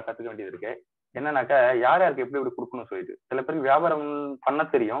நம்ம கத்துக்க வேண்டியது இருக்கு. என்னன்னாக்கா, யாருக்கு எப்படி எப்படி கொடுக்கணும்னு சொல்லிட்டு, சில பேருக்கு வியாபாரம் பண்ண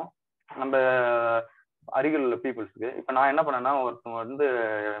தெரியும் நம்ம அருகில் உள்ள பீப்புள்ஸுக்கு. இப்ப நான் என்ன பண்ணேன்னா, ஒருத்தவங்க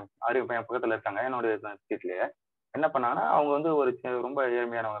என் பக்கத்துல இருக்காங்க, என்னுடைய ஸ்ட்ரீட்லயே. என்ன பண்ணாங்கன்னா, அவங்க ஒரு ரொம்ப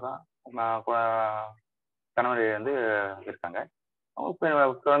ஏழ்மையானவங்க தான், கணவர் இருக்காங்க, அவங்க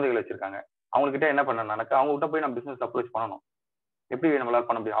குழந்தைகள் வச்சிருக்காங்க. அவங்ககிட்ட என்ன பண்ணேன்னாக்கா, அவங்ககிட்ட போய் நான் பிசினஸ் அப்ரோச் பண்ணணும், எப்படி நம்மளால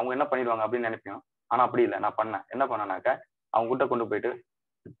பண்ண முடியும், அவங்க என்ன பண்ணிடுவாங்க அப்படின்னு நினைப்போம். ஆனா அப்படி இல்லை, நான் பண்ணேன். என்ன பண்ணேன்னாக்கா, அவங்க கிட்ட கொண்டு போயிட்டு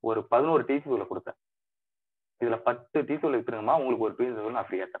ஒரு 11 டீ தூளை கொடுத்தேன். இதுல 10 டீ தூள் எடுத்துருங்கம்மா, உங்களுக்கு ஒரு டீ தூள் நான்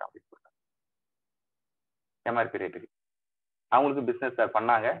ஃப்ரீயா தரேன் அப்படின்னு கொடுத்தேன், எம்ஆர்பி ரேட்டுக்கு. அவங்களுக்கு பிசினஸ்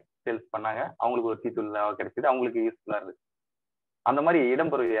பண்ணாங்க, சேல்ஸ் பண்ணாங்க, அவங்களுக்கு ஒரு டீ தூள் கிடைச்சது, அவங்களுக்கு யூஸ்ஃபுல்லா இருந்துச்சு. அந்த மாதிரி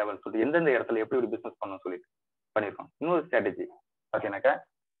இடம்பெறும் வியாபாரம் சொல்லிட்டு எந்தெந்த இடத்துல எப்படி ஒரு பிசினஸ் பண்ணணும்னு சொல்லிட்டு பண்ணியிருக்கோம். இன்னொரு ஸ்ட்ராட்டஜி பார்த்தீங்கன்னாக்கா,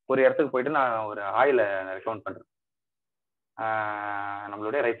 ஒரு இடத்துக்கு போயிட்டு நான் ஒரு ஆயிலை ரெக்கமெண்ட் பண்றேன்,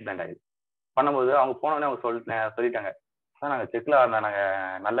 நம்மளுடைய ரைஸ் பிராண்ட் ஆயில் பண்ணும்போது அவங்க போனோடனே அவங்க சொல்லிட்டாங்க, சார் நாங்கள் செக்ல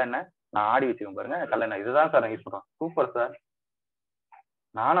நாங்கள் நல்லெண்ணெய் நான் ஆடி வச்சுக்கோங்க பாருங்க, கல்லெண்ணெய் இதுதான் சார் நாங்கள் யூஸ் பண்ணுறோம். சூப்பர் சார்,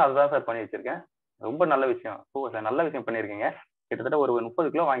 நானும் அதுதான் சார் பண்ணி வச்சிருக்கேன், ரொம்ப நல்ல விஷயம், சூப்பர் சார், நல்ல விஷயம் பண்ணியிருக்கீங்க. கிட்டத்தட்ட ஒரு 30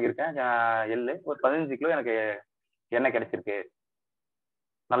 கிலோ வாங்கியிருக்கேன் எள்ளு, ஒரு 15 கிலோ எனக்கு எண்ணெய் கிடைச்சிருக்கு,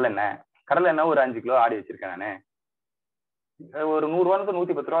 நல்லெண்ணெய், கடலை எண்ணெய் ஒரு 5 கிலோ ஆடி வச்சிருக்கேன் நானு, ஒரு 100 ரூபாய்க்கு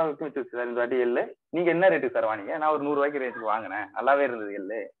 110 ரூபா வச்சு சார் இந்த வாட்டி எள்ளு. நீங்க என்ன ரேட்டு சார் வாங்கினீங்க? நான் ஒரு 100 ரூபாய்க்கு ரேட்டுக்கு வாங்கினேன், நல்லாவே இருந்தது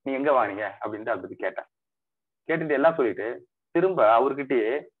எள்ளு, நீ எங்க வாங்கினீங்க அப்படின்ட்டு அதை பத்தி கேட்டேன். கேட்டுட்டு எல்லாம் சொல்லிட்டு திரும்ப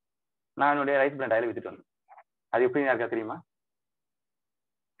அவர்கிட்டயே நான் என்னுடைய ரைஸ் பிராண்ட் ஆயில் வித்துட்டு வந்தேன். அது எப்படி யாருக்கா தெரியுமா?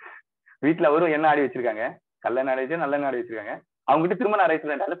 வீட்டுல அவரும் என்ன ஆடி வச்சிருக்காங்க, கல்லெண்ணெய் ஆடி வச்சு நல்லெண்ணெய் ஆடி வச்சிருக்காங்க, அவங்க கிட்ட திரும்ப நான் ரைஸ்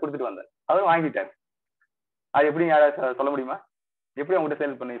பிராண்ட் ஆயில் கொடுத்துட்டு வந்தேன், அவரும் வாங்கிட்டாரு. அது எப்படி யாராவது சொல்ல முடியுமா? எப்படி அவங்ககிட்ட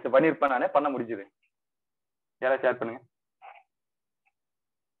சேல் பண்ணிருப்பேன், நானே பண்ண முடிஞ்சது. யாராவது ஷேர் பண்ணுங்க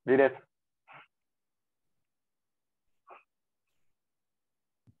வீடியோஸ்.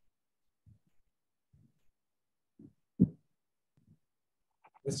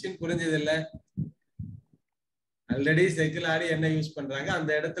 கொஸ்டின் புரிஞ்சது இல்ல? ஆல்ரெடி செக்கில் ஆடி என்ன யூஸ் பண்றாங்க,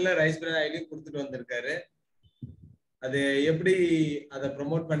 அந்த இடத்துல ரைஸ் பிரான் ஆயிலையும் கொடுத்துட்டு வந்திருக்காரு. அது எப்படி அதை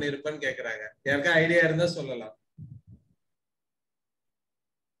ப்ரொமோட் பண்ணிருப்பேன்னு கேக்குறாங்க. யாருக்கா ஐடியா இருந்தா சொல்லலாம்.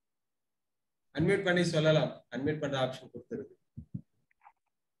 அன்மியூட் பண்ணி சொல்லலாம். அன்மியூட் பண்ற ஆப்ஷன் கொடுத்துருக்கு.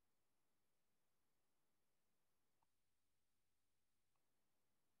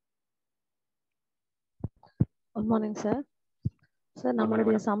 Good morning sir. சார்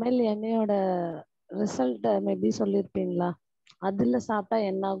நம்மளுடைய சமையல் எண்ணெயோட ரிசல்ட் மேபி சொல்லியிருப்பீங்களா? அதுல சாப்பிட்டா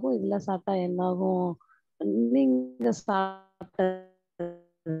என்ன ஆகும், இதுல சாப்பிட்டா என்ன ஆகும்? நீங்க சாப்பிட்ட,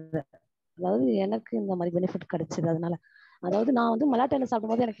 அதாவது எனக்கு இந்த மாதிரி பெனிஃபிட் கிடைச்சது. அதனால அதாவது நான் வந்து மலாட்டை எண்ணெய்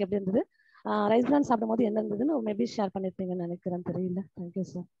சாப்பிடும்போது எனக்கு எப்படி இருந்தது, ரைஸ் பிரான் சாப்பிடும்போது என்ன இருந்ததுன்னு மேபி ஷேர் பண்ணிருப்பீங்கன்னு நினைக்கிறேன். தெரியல. Thank you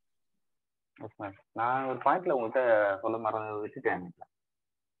sir. நான் ஒரு பாயிண்ட்ல உங்கள்கிட்ட சொல்ல மறந்து விட்டுட்டேன்.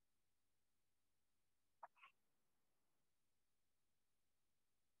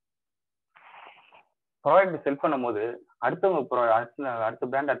 ப்ராடக்ட் செல் பண்ணும் போது அடுத்த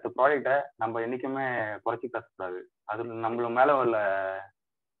பிராண்ட் அடுத்த ப்ராடக்டை நம்ம என்னைக்குமே குறைச்சி பேசக்கூடாது. அது நம்மள மேல உள்ள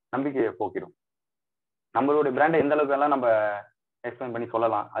நம்பிக்கையை போக்கிடும். நம்மளுடைய பிராண்டை எந்த அளவுக்கு எல்லாம் நம்ம எக்ஸ்பிளைன் பண்ணி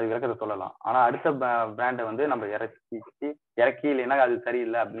சொல்லலாம், அது விளக்கத்தை சொல்லலாம். ஆனா அடுத்த பிராண்டை வந்து நம்ம இறக்கி இல்லைன்னா அது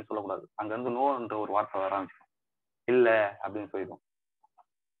சரியில்லை அப்படின்னு சொல்லக்கூடாது. அங்க இருந்து நோன்ற ஒரு வார்த்தை வர ஆரம்பிச்சிடும். இல்லை அப்படின்னு சொல்லிடும்.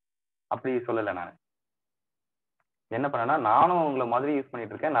 அப்படி சொல்லலை. நான் என்ன பண்ணேன்னா, நானும் உங்களை மாதிரி யூஸ்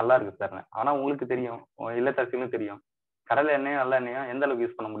பண்ணிட்டு இருக்கேன், நல்லா இருக்கு சார். ஆனா உங்களுக்கு தெரியும், இல்லத்தரசிகளும் தெரியும், கடலை எண்ணெயும் நல்ல எண்ணெயும் எந்த அளவுக்கு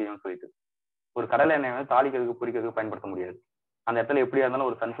யூஸ் பண்ண முடியும்னு சொல்லிட்டு. ஒரு கடலை எண்ணெய் வந்து தாளிக்கிறதுக்கு பொரிக்கிறதுக்கு பயன்படுத்த முடியாது. அந்த இடத்துல எப்படியா இருந்தாலும்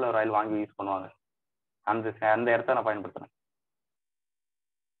ஒரு சன்ஃபிளவர் ஆயில் வாங்கி யூஸ் பண்ணுவாங்க. அந்த இடத்த நான் பயன்படுத்துறேன்.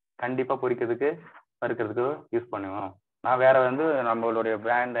 கண்டிப்பா பொரிக்கிறதுக்கு வறுக்கிறதுக்கு யூஸ் பண்ணுவோம். நான் வேற வந்து நம்மளுடைய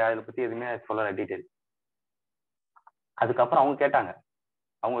பிராண்ட் ஆயில் பத்தி எதுவுமே சொல்லலை டீட்டெயில். அதுக்கப்புறம் அவங்க கேட்டாங்க,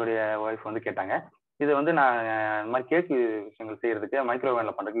 அவங்களுடைய ஒய்ஃப் வந்து கேட்டாங்க, இது வந்து நான் இந்த மாதிரி கேக்கு விஷயங்கள் செய்யறதுக்கு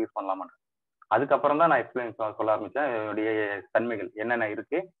மைக்ரோவேவ்ல பண்றதுக்கு யூஸ் பண்ணலாமா. அதுக்கப்புறம் தான் நான் எக்ஸ்பிளைன் சொல்ல ஆரம்பிச்சேன். என்னுடைய தன்மைகள் என்னென்ன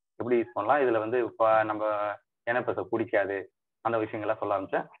இருக்கு, எப்படி யூஸ் பண்ணலாம், இதுல வந்து இப்போ நம்ம எண்ணெய் பசை பிடிக்காது, அந்த விஷயங்கள்லாம் சொல்ல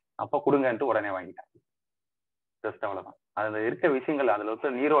ஆரம்பிச்சேன். அப்போ கொடுங்கன்ட்டு உடனே வாங்கிட்டேன். ஜஸ்ட் அவ்வளவுதான். அதுல இருக்க விஷயங்கள், அதுல இருக்க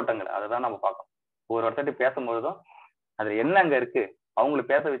நீரோட்டங்கள், அதை தான் நம்ம பார்க்கணும். ஒரு ஒருத்தட்டு பேசும்போதும் அதுல என்ன அங்க இருக்கு அவங்களை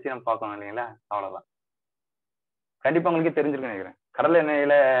பேச வச்சு நம்ம பார்க்கணும் இல்லைங்களா. அவ்வளவுதான். கண்டிப்பா உங்களுக்கே தெரிஞ்சிருக்குன்னு நினைக்கிறேன். கடலை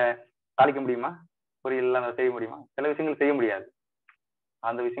எண்ணெயில தாளிக்க முடியுமா, பொரியல் செய்ய முடியுமா? சில விஷயங்கள் செய்ய முடியாது.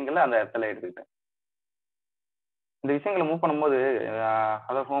 அந்த விஷயங்கள்ல அந்த இடத்துல எடுத்துக்கிட்டேன். இந்த விஷயங்களை மூவ் பண்ணும்போது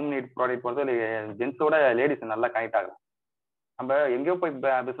அதாவது ஹோம் நீட் ப்ராடக்ட் பொறுத்த ஜென்ஸோட லேடிஸ் நல்லா கனெக்ட் ஆகும். நம்ம எங்கேயோ போய்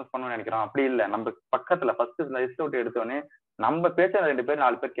பிசினஸ் பண்ணணும்னு நினைக்கிறோம், அப்படி இல்லை. நம்ம பக்கத்துல ஃபர்ஸ்ட் லிஸ்ட் அவுட் எடுத்தோடனே நம்ம பேச்ச 2 பேர்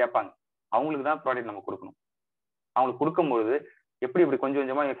 4 பேர் கேட்பாங்க. அவங்களுக்கு தான் ப்ராடக்ட் நம்ம கொடுக்கணும். அவங்களுக்கு கொடுக்கும்போது எப்படி இப்படி கொஞ்சம்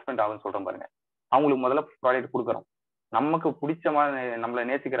கொஞ்சமா எக்ஸ்பெண்ட் ஆகும்னு சொல்றோம் பாருங்க. அவங்களுக்கு முதல்ல ப்ராடக்ட் கொடுக்குறோம். நமக்கு பிடிச்ச மாதிரி நம்மளை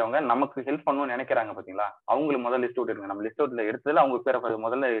நேசிக்கிறவங்க நமக்கு ஹெல்ப் பண்ணணும்னு நினைக்கிறாங்க பாத்தீங்களா, அவங்களுக்கு முதல்ல லிஸ்ட் அவுட் எடுங்க. நம்ம லிஸ்ட் அவுட்ல எடுத்ததுல அவங்க பேரை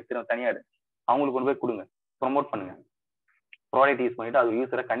முதல்ல தனியா எடுங்க. அவங்களுக்கு கொண்டு போய் கொடுங்க, ப்ரொமோட் பண்ணுங்க. ப்ராடக்ட் யூஸ் பண்ணிட்டு அது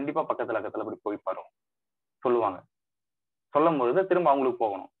யூஸரை கண்டிப்பா பக்கத்துல அப்படி போய் பாருங்க சொல்லுவாங்க. சொல்லும் பொழுது திரும்ப அவங்களுக்கு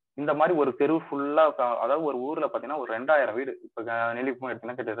போகணும். இந்த மாதிரி ஒரு தெரு ஃபுல்லா, அதாவது ஒரு ஊர்ல பாத்தீங்கன்னா ஒரு 2000 வீடு, இப்ப நெல்லிப்பூ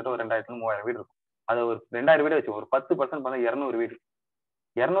எடுத்தீங்கன்னா கிட்டத்தட்ட ஒரு 2000 3000 வீடு இருக்கும். அது ஒரு 2000 வீடு வச்சு ஒரு 10% பார்த்தா 200 வீடு.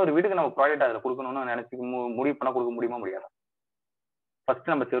 200 வீடுக்கு நம்ம ப்ராடக்ட் அதுல கொடுக்கணும்னு நினைச்சு முடிவு பண்ணா கொடுக்க முடியுமா முடியாது.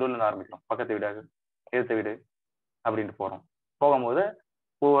 ஃபர்ஸ்ட் நம்ம தெருவுல இருந்து ஆரம்பிக்கிறோம். பக்கத்து வீடு, எதிர்த்த வீடு அப்படின்ட்டு போறோம். போகும்போது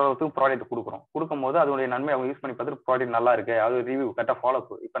ஒவ்வொருத்துக்கும் ப்ராடக்ட் கொடுக்கும்போது அதோடைய நன்மை அவங்க யூஸ் பண்ணி பார்த்துட்டு ப்ராடக்ட் நல்லா இருக்கு, அது ரிவ்யூ கரெக்டாக ஃபாலோ.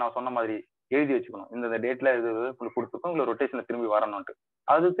 இப்போ நான் சொன்ன மாதிரி எழுதி வச்சுக்கணும், இந்த டேட்ல இது கொடுத்துருக்கோம், உங்களை ரொட்டேஷன்ல திரும்பி வரணும்ட்டு.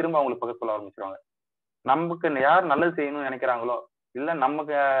 அது திரும்ப அவங்களுக்கு பக்கத்து சொல்ல ஆரம்பிச்சிருவாங்க. நமக்கு யார் நல்லது செய்யணும்னு நினைக்கிறாங்களோ, இல்லை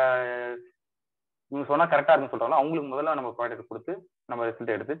நமக்கு இவங்க சொன்னா கரெக்டா இருக்குன்னு சொல்றாங்களோ, அவங்களுக்கு முதல்ல நம்ம ப்ராடக்ட் கொடுத்து நம்ம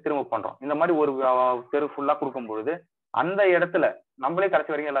ரிசல்ட் எடுத்து திரும்ப பண்றோம். இந்த மாதிரி ஒரு தெரு ஃபுல்லா கொடுக்கும்பொழுது அந்த இடத்துல நம்மளே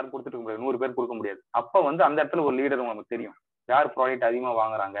கடைசி வரைக்கும் எல்லாரும் கொடுத்துட்டு இருக்க முடியாது, 100 பேர் கொடுக்க முடியாது. அப்ப வந்து அந்த இடத்துல ஒரு லீடர் நமக்கு தெரியும், யார் ப்ராடக்ட் அதிகமா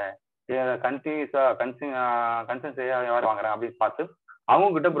வாங்குறாங்க, கன்சியூஸா யார் வாங்குறாங்க அப்படின்னு பார்த்து அவங்க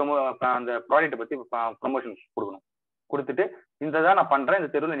கிட்ட அந்த ப்ராடக்ட்டை பத்தி ப்ரொமோஷன் கொடுக்கணும். கொடுத்துட்டு இந்த தான் நான் பண்றேன், இந்த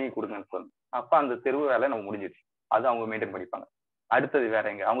தெருவில் நீங்க கொடுங்கன்னு சொல்லணும். அப்ப அந்த தெருவு வேலை நம்ம முடிஞ்சிருச்சு. அது அவங்க மெயின்டைன் பண்ணிப்பாங்க. அடுத்தது வேற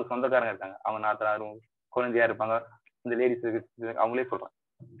எங்க அவங்க சொந்தக்காரங்க இருக்காங்க, அவங்க நாத்தனாரும் குழந்தையா இருப்பாங்க, இந்த லேடிஸ் அவங்களே சொல்றாங்க.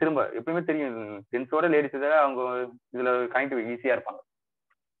 திரும்ப எப்பயுமே தெரியும், ஜென்ஸோட லேடிஸ் அவங்க இதுல கனெக்ட் ஈஸியா இருப்பாங்க.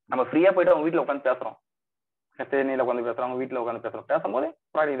 நம்ம ஃப்ரீயா போயிட்டு அவங்க வீட்டுல உட்காந்து பேசுறோம், தேனியில உட்காந்து பேசுறோம், அவங்க வீட்டுல உட்காந்து பேசுறோம். பேசும்போது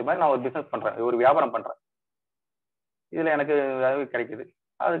இது மாதிரி நான் ஒரு பிசினஸ் பண்றேன், ஒரு வியாபாரம் பண்றேன், இதுல எனக்கு கிடைக்குது,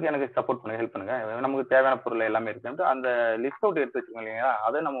 அதுக்கு எனக்கு சப்போர்ட் பண்ணுங்க, ஹெல்ப் பண்ணுங்க, நமக்கு தேவையான பொருள் எல்லாமே இருக்கு. அந்த லிஸ்ட் அவுட் எடுத்து வச்சுக்கோங்க இல்லைங்களா,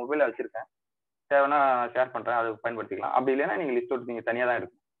 அதை நம்ம மொபைல வச்சிருக்கேன், தேவைன்னா ஷேர் பண்றேன், அதை பயன்படுத்திக்கலாம். அப்படி இல்லைன்னா நீங்க லிஸ்ட் அவுட் நீங்க தனியா தான்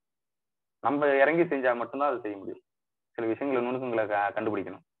எடுக்கணும். நம்ம இறங்கி செஞ்சா மட்டும்தான் அதை செய்ய முடியும். சில விஷயங்களை நுணுக்கங்களை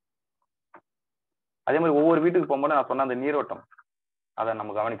கண்டுபிடிக்கணும். அதே மாதிரி ஒவ்வொரு வீட்டுக்கு போகும்போது நான் சொன்ன அந்த நீரோட்டம் அதை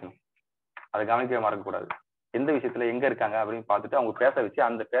நம்ம கவனிக்கணும். அதை கவனிக்கவே மறக்கக்கூடாது. எந்த விஷயத்துல எங்க இருக்காங்க அப்படின்னு பார்த்துட்டு அவங்க பேச வச்சு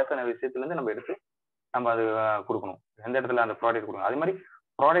அந்த பேசின விஷயத்துல இருந்து நம்ம எடுத்து நம்ம அது கொடுக்கணும். எந்த இடத்துல அந்த ப்ராடக்ட் கொடுக்கணும். அதே மாதிரி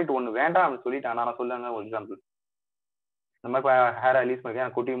ப்ராடக்ட் ஒன்று வேண்டாம் அப்படின்னு சொல்லிட்டாங்க. நான் சொல்லுங்க ஒரு எக்ஸாம்பிள், இந்த மாதிரி ஹேர் ரிலீஸ் பண்ணி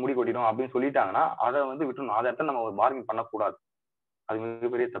கொட்டி முடி கொட்டிடும் அப்படின்னு சொல்லிட்டாங்கன்னா அதை வந்து விட்டுணும். அதை இடத்துல நம்ம ஒரு பார்கிங் பண்ணக்கூடாது. அது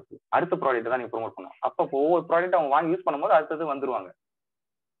மிகப்பெரிய தப்பு. அடுத்த ப்ராடக்ட் தான் நீங்க ப்ரொமோட் பண்ணணும். அப்போ ஒவ்வொரு ப்ராடக்ட் அவங்க வாங்கி யூஸ் பண்ணும்போது அடுத்தது வந்துருவாங்க.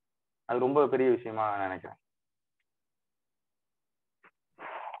 அது ரொம்ப பெரிய விஷயமா நினைக்கிறேன்.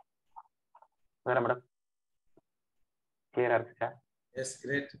 வேற மேடம் கிளியரா இருக்குச்சா? S,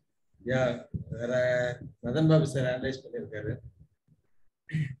 great. யா, வேற மதன் பாபு சார் அனலைஸ் பண்ணிருக்காரு.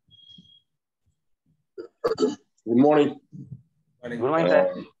 Good morning. Good morning sir.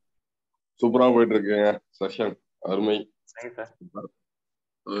 சூப்பரா போயிட்டு இருக்குங்க செஷன், அருமை.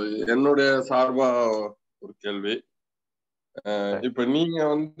 என்னுடைய சார்பா ஒரு கேள்வி. இப்ப நீங்க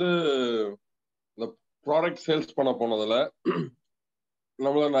வந்து இந்த ப்ராடக்ட் சேல்ஸ் பண்ண போனதுல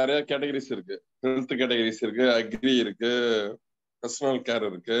நம்மள நிறைய கேட்டகரிஸ் இருக்கு. ஹெல்த் கேட்டகரிஸ் இருக்கு, அக்ரி இருக்கு, பர்சனல் கேர்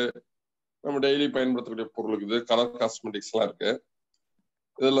இருக்கு, நம்ம டெய்லி பயன்படுத்தக்கூடிய பொருள் இருக்குது, கலர் காஸ்மெட்டிக்ஸ் எல்லாம் இருக்கு.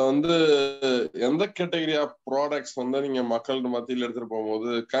 இதுல வந்து எந்த கேட்டகரி ஆஃப் ப்ராடக்ட்ஸ் வந்து நீங்க மக்கள் மத்தியில் எடுத்துட்டு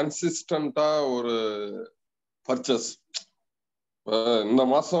போகும்போது கன்சிஸ்டன்டா ஒரு பர்ச்சேஸ், இந்த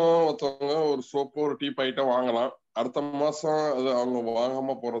மாசம் ஒருத்தவங்க ஒரு சோப்பு ஒரு டீப் ஐட்டம் வாங்கலாம், அடுத்த மாசம் அது அவங்க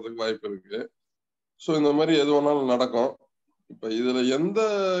வாங்காம போறதுக்கு வாய்ப்பு இருக்கு. ஸோ இந்த மாதிரி எது வேணாலும் நடக்கும். இப்ப இதுல எந்த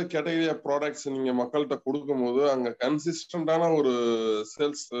கேட்டகரி ஆஃப் ப்ராடக்ட்ஸ் நீங்க மக்கள்கிட்ட கொடுக்கும் போது அங்க கன்சிஸ்டன்டான ஒரு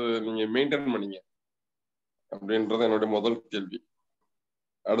சேல்ஸ் நீங்க மெயின்டைன் பண்ணீங்க அப்படின்றது என்னுடைய முதல் கேள்வி.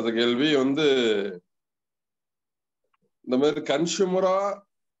 அடுத்த கேள்வி வந்து, இந்த மாதிரி கன்சியூமரா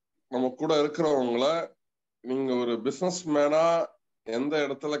நம்ம கூட இருக்கிறவங்கள நீங்க ஒரு பிசினஸ் மேனா எந்த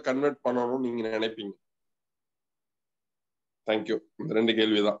இடத்துல கன்வெர்ட் பண்ணணும்னு நீங்க நினைப்பீங்க? தேங்க்யூ. இந்த 2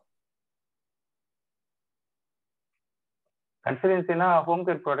 கேள்விதான். கன்சிஸ்டன்சினா ஹோம்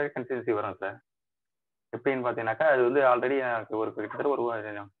கேர் ப்ராடக்ட் கன்சிஸ்டன்சி வரும் சார். எப்படின்னு பார்த்தீங்கன்னாக்கா அது வந்து ஆல்ரெடி எனக்கு ஒரு கிட்டத்தட்ட ஒரு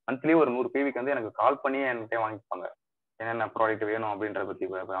மந்த்லி ஒரு 100 பிவிக்கு வந்து எனக்கு கால் பண்ணி என்கிட்ட வாங்கிப்பாங்க. என்னென்ன ப்ராடக்ட் வேணும் அப்படின்றத பற்றி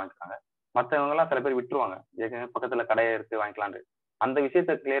வாங்கிப்பாங்க. மற்றவங்கலாம் சில பேர் விட்டுருவாங்க, ஏற்கனவே பக்கத்தில் கடையை எடுத்து வாங்கிக்கலான்ட்டு. அந்த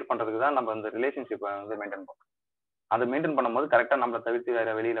விஷயத்தை கிளியர் பண்ணுறதுக்கு தான் நம்ம அந்த ரிலேஷன்ஷிப்பை வந்து மெயின்டைன் பண்ணுறோம். அதை மெயின்டைன் பண்ணும்போது கரெக்டாக நம்மளை தவிர்த்து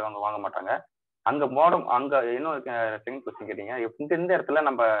வேற வெளியில் வாங்க மாட்டாங்க. அங்கே மாடம் அங்கே இன்னும் செகண்ட் கொஸ்டின் கேட்டீங்க, எந்த இடத்துல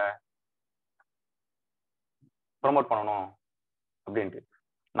நம்ம ப்ரொமோட் பண்ணணும் அப்படின்ட்டு.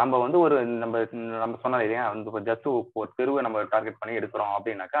 நம்ம வந்து ஒரு நம்ம சொன்னோம் இல்லையா, வந்து ஜஸ்ட் ஒரு தெருவை நம்ம டார்கெட் பண்ணி எடுக்கிறோம்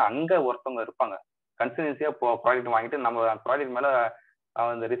அப்படின்னாக்கா அங்கே ஒருத்தவங்க இருப்பாங்க கன்சிஸ்டன்சியாக ப்ராடக்ட் வாங்கிட்டு நம்ம ப்ராடக்ட் மேலே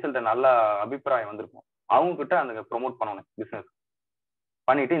அந்த ரிசல்ட்டை நல்ல அபிப்பிராயம் வந்திருக்கும். அவங்ககிட்ட அந்த ப்ரொமோட் பண்ணணும். பிஸ்னஸ்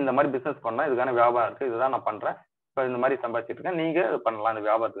பண்ணிட்டு இந்த மாதிரி பிஸ்னஸ் பண்ணால் இதுக்கான வியாபாரம் இருக்குது, இதுதான் நான் பண்ணுறேன், இப்போ இந்த மாதிரி சம்பாதிச்சிட்டு இருக்கேன், நீங்கள் பண்ணலாம், இந்த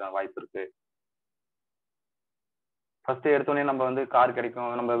வியாபாரத்துக்கான வாய்ப்பு இருக்குது. ஃபர்ஸ்ட் எடுத்தோடனே நம்ம வந்து கார் கிடைக்கும்,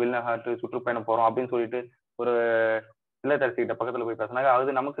 நம்ம வெளிநாட்டு சுற்றுப்பயணம் போகிறோம் அப்படின்னு சொல்லிட்டு ஒரு இல்லத்தரசிக்கிட்ட பக்கத்தில் போய் பேசினாங்க,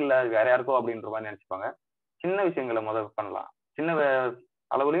 அது நமக்கு இல்லை, வேற யாருக்கோ அப்படின்ற மாதிரி நினச்சிப்பாங்க. சின்ன விஷயங்களை முதல் பண்ணலாம், சின்ன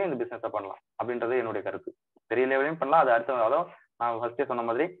அளவுலையும் இந்த பிஸ்னஸை பண்ணலாம் அப்படின்றது என்னுடைய கருத்து. பெரிய லெவலையும் பண்ணலாம். அது அடுத்த அதாவது நான் ஃபர்ஸ்டே சொன்ன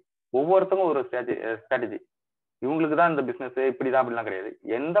மாதிரி ஒவ்வொருத்தரும் ஒரு ஸ்ட்ராட்டஜி. இவங்களுக்கு தான் இந்த பிஸ்னஸ் இப்படிதான் அப்படிலாம் கிடையாது.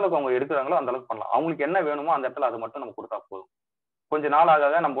 எந்த அளவுக்கு அவங்க எடுக்கிறாங்களோ அந்த அளவுக்கு பண்ணலாம். அவங்களுக்கு என்ன வேணுமோ அந்த இடத்துல அது மட்டும் நம்ம கொடுத்தா போதும். கொஞ்ச நாள்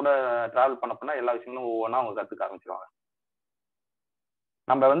ஆக நம்ம கூட டிராவல் பண்ண எல்லா விஷயங்களும் ஒவ்வொன்றா அவங்க கற்றுக்க ஆரம்பிச்சிருவாங்க.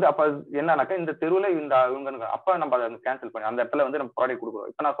 நம்ம வந்து அப்ப என்னன்னாக்கா இந்த தெருவுல இவங்க அப்ப நம்ம அதை கேன்சல் பண்ணி அந்த இடத்துல வந்து நம்ம ப்ராடக்ட் கொடுக்குறோம்.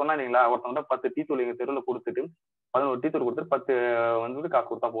 இப்ப நான் சொன்னேன் இல்லைங்களா, ஒருத்தவங்க 10 டீ தூள் எங்க தெருவில் கொடுத்துட்டு 11 டீ தூள் கொடுத்துட்டு 10 வந்து காசு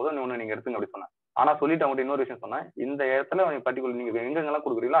கொடுத்தா போதும், ஒண்ணு நீங்க எடுத்துங்க அப்படி சொன்னேன். ஆனா சொல்லிட்டு அவங்ககிட்ட இன்னொரு விஷயம் சொன்னேன், இந்த இடத்துல பர்டிகுலர் நீங்க எங்கெங்கெல்லாம்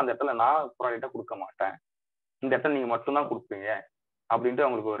கொடுக்குறீங்களோ அந்த இடத்துல நான் ப்ராடக்டா கொடுக்க மாட்டேன், இந்த இடத்துல நீங்க மட்டும்தான் கொடுப்பீங்க அப்படின்ட்டு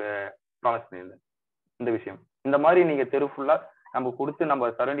அவங்களுக்கு ஒரு ப்ராமிஸ் பண்ணியிருந்தேன். இந்த விஷயம் இந்த மாதிரி நீங்க தெரு ஃபுல்லா நம்ம கொடுத்து நம்ம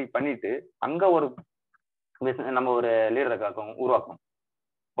சரௌண்டிங் பண்ணிட்டு அங்க ஒரு நம்ம ஒரு லீடரை உருவாக்கணும்.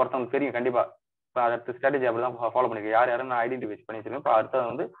 ஒருத்தவங்க தெரியும் கண்டிப்பா இப்போ அடுத்த ஸ்ட்ராட்டஜி அப்படிதான் ஃபாலோ பண்ணிக்க யார் யாரும் நான் ஐடென்டிஃபை பண்ணி வச்சிருக்கேன். இப்போ அடுத்த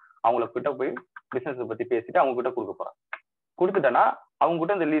வந்து அவங்கள கிட்ட போய் பிசினஸ் பத்தி பேசிட்டு அவங்க கிட்ட கொடுக்க போறேன். கொடுத்துட்டேன்னா அவங்க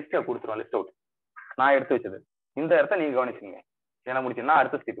கிட்ட இந்த லிஸ்ட்டை கொடுத்துருவோம். லிஸ்ட் அவுட் நான் எடுத்து வச்சது இந்த இடத்த நீங்க கவனிச்சுங்க, ஏன்னா முடிச்சுன்னா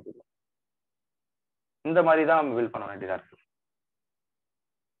அடுத்த ஸ்டேட் போயிடும். இந்த மாதிரி தான் நம்ம பில்ட் பண்ண வேண்டியதா இருக்கு.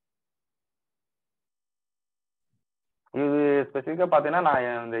 இது ஸ்பெசிஃபிக்கா பாத்தீங்கன்னா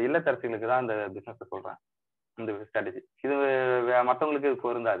நான் இந்த இல்லத்தரசிகளுக்கு தான் இந்த பிசினஸ் சொல்றேன். இந்த ஸ்ட்ராட்டஜி இது மற்றவங்களுக்கு இது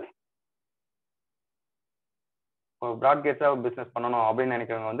பொருந்தாது. ப்ராட்காஸ்டா பிசினஸ் பண்ணணும் அப்படின்னு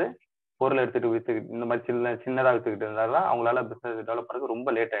நினைக்கிறவங்க வந்து பொருள் எடுத்துட்டு வித்துக்கிட்டு இந்த மாதிரி சின்னதாக வித்துக்கிட்டு இருந்தால்தான் அவங்களால பிசினஸ் டெவலப் பண்ணுறது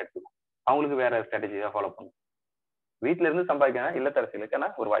ரொம்ப லேட் ஆயிடுச்சு. அவங்களுக்கு வேற ஸ்ட்ராட்டஜி தான் ஃபாலோ பண்ணும். வீட்டுல இருந்து சம்பாதிக்கணும் இல்லத்தரசிகளுக்கான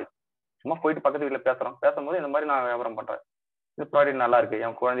ஒரு வாய்ப்பு. சும்மா போயிட்டு பக்கத்து வீட்டில் பேசும்போது இந்த மாதிரி நான் வியாபாரம் பண்றேன், இந்த ப்ராடக்ட் நல்லா இருக்கு,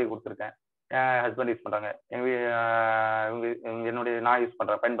 என் குழந்தைக்கு கொடுத்துருக்கேன், என் ஹஸ்பண்ட் யூஸ் பண்றாங்க, என்னுடைய நான் யூஸ்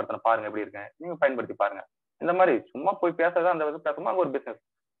பண்றேன், பயன்படுத்தின பாருங்க எப்படி இருக்கேன், நீங்க பயன்படுத்தி பாருங்க. இந்த மாதிரி சும்மா போய் பேசுறதா அந்த பேசும்போது அங்கே ஒரு பிசினஸ்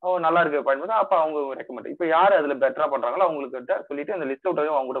நல்லா இருக்கு பயன்படுத்த, அப்ப அவங்க ரெக்கமெண்ட் இப்ப யாரு அதுல பெட்டரா பண்றாங்களோ அவங்களுக்கு சொல்லிட்டு அந்த லிஸ்ட் அவுட்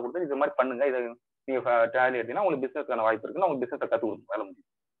அவங்க கூட கொடுத்து இது மாதிரி பண்ணுங்க, இதை நீங்க டேலி எடுத்தீங்கன்னா உங்களுக்கு பிசினஸ்க்கான வாய்ப்பு இருக்குன்னா உங்களுக்கு பிசினஸை கற்றுக் கொடுக்கும் வேலை முடியும்.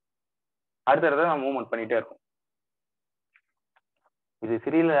 அடுத்த நம்ம மூவ்மெண்ட் பண்ணிட்டே இருக்கும். இது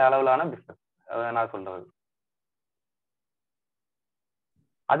சிறிய அளவிலான பிசினஸ் நான் சொல்றது.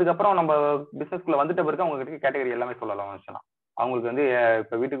 அதுக்கப்புறம் நம்ம பிசினஸ்க்குள்ள வந்துட்ட பிறகு அவங்க கிட்ட கேட்டகரி எல்லாமே சொல்லலாம் வச்சுக்கலாம். அவங்களுக்கு வந்து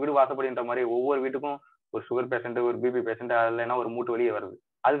இப்போ வீட்டுக்கு வீடு வாசப்படின்ற மாதிரி ஒவ்வொரு வீட்டுக்கும் ஒரு சுகர் பேஷண்ட், ஒரு பிபி பேஷண்ட், இல்லைன்னா ஒரு மூட்டு வலியே வருது.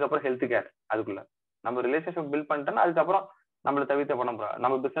 அதுக்கப்புறம் ஹெல்த் கேர், அதுக்குள்ள நம்ம ரிலேஷன்ஷிப் பில்ட் பண்ணிட்டோம்னா அதுக்கப்புறம் நம்மளை தவிர்த்து பண்ண போறோம்.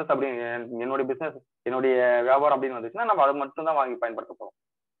 நம்ம பிசினஸ் அப்படி என்னுடைய பிசினஸ் என்னுடைய வியாபாரம் அப்படின்னு வந்துச்சுன்னா நம்ம அதை மட்டும் தான் வாங்கி பயன்படுத்த போறோம்.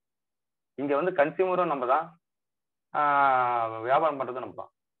 இங்க வந்து கன்சியூமரும் நம்ம தான், வியாபாரம் பண்றதும் நம்ம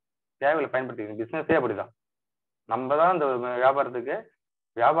தான், தேவையில்லை பயன்படுத்தி பிசினஸே அப்படிதான். நம்ம தான் இந்த வியாபாரத்துக்கு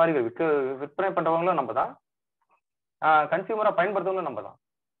வியாபாரிகள் விற்பனை பண்றவங்களும் நம்ம தான், கன்சியூமரா பயன்படுத்தவங்களும் நம்ம தான்.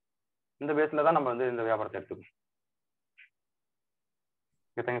 இந்த பேஸ்ல தான் நம்ம வந்து இந்த வியாபாரத்தை எடுத்துக்கணும்.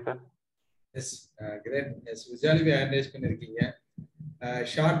 Thank you sir. S great. S விஜயாலிபி advice பண்ணிருக்கீங்க.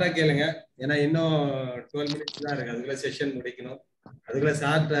 ஷார்ட்டா கேளுங்க, ஏன்னா இன்னும் 12 மினிட்ஸ் தான் இருக்கு, அதுக்குள்ள செஷன் முடிக்கணும், அதுக்குள்ள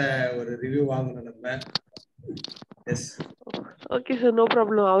சார்ட்ட ஒரு ரிவ்யூ வாங்கணும் நம்ம. S okay sir, no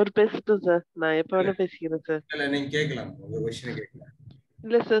problem. அவர் பேசட்டும் சார், நான் எப்ப வேணா பேசிக்கிறேன் சார். இல்ல நீங்க கேட்கலாம், உங்க क्वेश्चन கேட்கலாம்.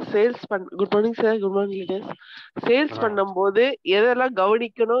 இல்ல sir, sales good morning sir. Good morning leaders. Sales பண்ணும்போது எதெல்லாம்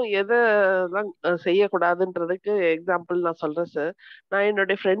கவனிக்கணும், எதெல்லாம் செய்யக்கூடாதுன்றதுக்கு எக்ஸாம்பிள் நான் சொல்றேன் சார். நான்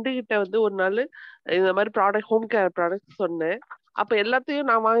என்னுடைய ஃப்ரெண்டு கிட்ட வந்து ஒரு நாள் இந்த மாதிரி ப்ராடக்ட், ஹோம் கேர் ப்ராடக்ட் சொன்னேன். அப்ப எல்லாத்தையும்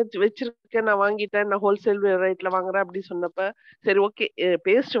நான் வச்சிருக்கேன், நான் வாங்கிட்டேன், நான் ஹோல்சேல் ரேட்ல வாங்குறேன் அப்படி சொன்னப்ப, சரி ஓகே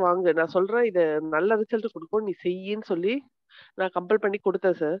பேஸ்ட் வாங்கு, நான் சொல்றேன் இது நல்ல ரிசல்ட் கொடுக்கும், நீ செய்யின்னு சொல்லி நான் கம்பல் பண்ணி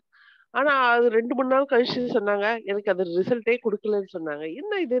கொடுத்தேன் சார். ஆனா அது 2-3 நாள் கழிச்சு சொன்னாங்க, எனக்கு அது ரிசல்ட்டே கொடுக்கலன்னு சொன்னாங்க.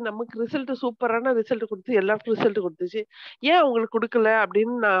 என்ன இது, நமக்கு ரிசல்ட் சூப்பரான ரிசல்ட் கொடுத்து எல்லாருக்கும் ரிசல்ட் கொடுத்துச்சு, ஏன் அவங்களுக்கு கொடுக்கல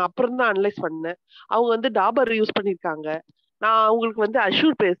அப்படின்னு நான் அப்புறம் தான் அனலைஸ் பண்ணேன். அவங்க வந்து டாபர் யூஸ் பண்ணிருக்காங்க, நான் அவங்களுக்கு வந்து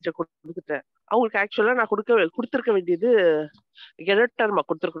அஷூர் பேஸ்ட கொடுத்துட்டேன். அவங்களுக்கு ஆக்சுவலா நான் கொடுத்துருக்க வேண்டியது கெனட்டர்மா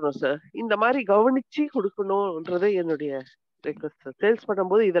கொடுத்துருக்கணும் சார். இந்த மாதிரி கவனிச்சு கொடுக்கணும்ன்றது என்னுடைய ரெக்வஸ்ட் சார். சேல்ஸ்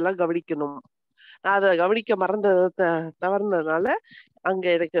பண்ணும்போது இதெல்லாம் கவனிக்கணும். நான் அதை கவனிக்க தவறுனதுனால அங்க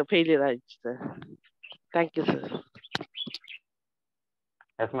எனக்கு ஃபெயிலியர் ஆயிடுச்சு sir. Thank you sir.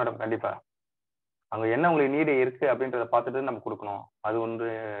 Yes madam, கண்டிப்பா அவங்க என்ன உங்களுக்கு நீடு இருக்கு அப்படின்றத பார்த்துட்டு நம்ம கொடுக்கணும். அது ஒன்று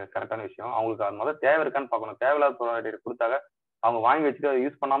கரெக்டான விஷயம். அவங்களுக்கு அது முதல்ல தேவை இருக்கான்னு பார்க்கணும். தேவையில்லாத ப்ராடக்ட் கொடுத்தாங்க அவங்க வாங்கி வச்சுட்டு அதை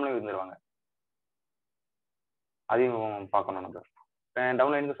யூஸ் பண்ணாமலே இருந்துருவாங்க. அதையும் பார்க்கணும் நம்ம.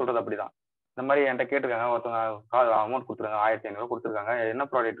 டவுன்லைனுக்கு சொல்றது அப்படிதான். இந்த மாதிரி என்கிட்ட கேட்டிருக்காங்க, ஒருத்தவங்க அமௌண்ட் கொடுத்துருக்காங்க, 1500 கொடுத்துருக்காங்க, என்ன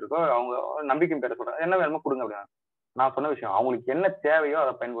ப்ராடக்ட் இருக்கோ அவங்க நம்பிக்கை பேர சொல்றாங்க, என்ன வேணுமோ கொடுங்க அப்படின்னா. நான் சொன்ன விஷயம், அவங்களுக்கு என்ன தேவையோ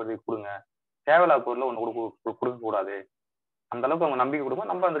அதை பயன்படுத்தி கொடுங்க. தேவையில்லாத பொருளை ஒன்று கொடுக்க கூடாது. அந்த அளவுக்கு அவங்க நம்பிக்கை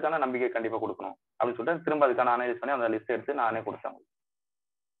கொடுக்கும், நம்ம அதுக்கான நம்பிக்கை கண்டிப்பா கொடுக்கணும் அப்படின்னு சொல்லிட்டு திரும்ப அதுக்கான அனலைஸ் பண்ணி அந்த லிஸ்ட் எடுத்து நானே கொடுத்தேன்.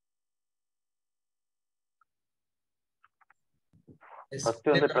 ஃபர்ஸ்ட்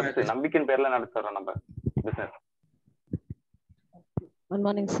வந்து ட்ரஸ்ட், நம்பிக்கையின் பேர்ல நடத்துறோம் நம்ம பிசினஸ். Good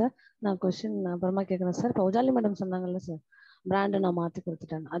morning sir. நான் கொஸ்டின் அப்புறமா கேட்குறேன் சார். இப்போ உஜாலி மேடம் சொன்னாங்கல்ல சார், பிராண்டு நான் மாற்றி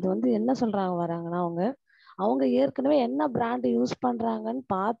கொடுத்துட்டேன். அது வந்து என்ன சொல்றாங்க வராங்கன்னா, அவங்க ஏற்கனவே என்ன பிராண்டு யூஸ் பண்றாங்கன்னு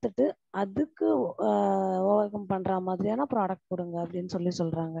பார்த்துட்டு அதுக்கு ஓவர் கம் பண்ற மாதிரியான ப்ராடக்ட் கொடுங்க அப்படின்னு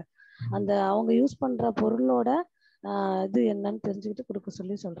சொல்றாங்க. அந்த அவங்க யூஸ் பண்ற பொருளோட இது என்னன்னு தெரிஞ்சுக்கிட்டு கொடுக்க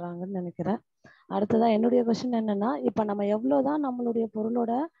சொல்றாங்கன்னு நினைக்கிறேன். அடுத்ததான் என்னுடைய கொஸ்டின் என்னன்னா, இப்போ நம்ம எவ்வளவுதான் நம்மளுடைய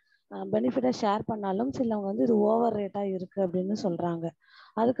பொருளோட பெனிஃபிட்டை ஷேர் பண்ணாலும் சிலவங்க வந்து இது ஓவர் ரேட்டா இருக்கு அப்படின்னு சொல்றாங்க.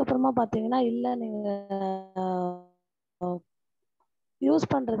 அதுக்கப்புறமா பாத்தீங்கன்னா, இல்ல நீங்க யூஸ்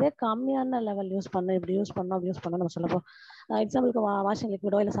பண்றதே கம்மியான லெவல் யூஸ் பண்ண, இப்படி யூஸ் பண்ணோம் அப்படி யூஸ் பண்ணோம் நம்ம சொல்லப்போம். எக்ஸாம்பிளுக்கு வாஷிங்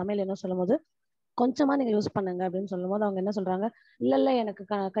லிக்விடோ இல்லை சமையல் என்ன சொல்லும் போது கொஞ்சமா நீங்க யூஸ் பண்ணுங்க அப்படின்னு சொல்லும் போது அவங்க என்ன சொல்றாங்க, இல்ல எனக்கு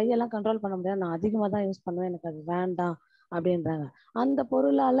கையெல்லாம் கண்ட்ரோல் பண்ண முடியாது, நான் அதிகமா தான் யூஸ் பண்ணுவேன், எனக்கு அது வேண்டாம் அப்படின்றாங்க. அந்த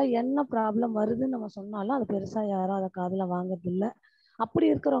பொருளால என்ன ப்ராப்ளம் வருதுன்னு நம்ம சொன்னாலும் அது பெருசா யாரும் அதை காதுல வாங்குறது இல்லை. அப்படி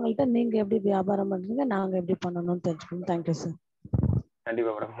இருக்கிறவங்கள்ட்ட நீங்க எப்படி வியாபாரம் பண்றீங்க, நாங்க எப்படி பண்ணணும்னு தெரிஞ்சுக்கணும். Thank you sir.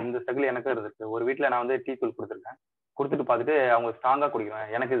 கண்டிப்பா மேடம், இந்த ஸ்ட்ரகிள் எனக்கும் இருக்கு. ஒரு வீட்டுல நான் வந்து டீ தூள் கொடுத்துருக்கேன். கொடுத்துட்டு பார்த்துட்டு அவங்க ஸ்ட்ராங்கா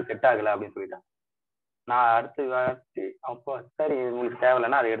குடிக்கிறேன், எனக்கு இது செட் ஆகல அப்படின்னு சொல்லிட்டாங்க. நான் அடுத்து அப்போ சரி உங்களுக்கு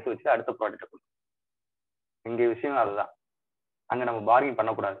தேவையில்லைன்னா அதை எடுத்து வச்சு அடுத்த ப்ராடக்ட்டை கொடுக்கும். இங்க விஷயம் அதுதான். அங்க நம்ம பார்கிங்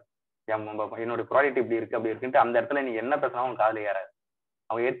பண்ணக்கூடாது. என்னோட ப்ராடக்ட் இப்படி இருக்கு அப்படி இருக்குன்ட்டு அந்த இடத்துல நீங்க என்ன பேசினாலும் அவங்க காதுல ஏறாது,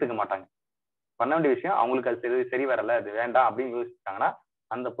 அவங்க ஏத்துக்க மாட்டாங்க. பண்ண வேண்டிய விஷயம், அவங்களுக்கு அது சரி வரல, அது வேண்டாம் அப்படின்னு யோசிச்சாங்கன்னா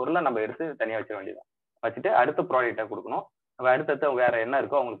அந்த பொருளை நம்ம எடுத்து தனியா வச்சிட வேண்டியதான். வச்சுட்டு அடுத்த ப்ராடக்டை கொடுக்கணும். அடுத்தடுத்து வேற என்ன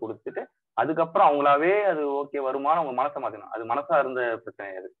இருக்கோ அவங்களுக்கு கொடுத்துட்டு அதுக்கப்புறம் அவங்களாவே அது ஓகே வருமானம் அவங்க மனசை மாத்தணும். அது மனசா இருந்த பிரச்சனை,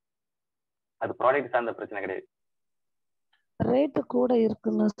 அது ப்ராடக்ட் சார்ந்த பிரச்சனை கிடையாது. ரேட்டு கூட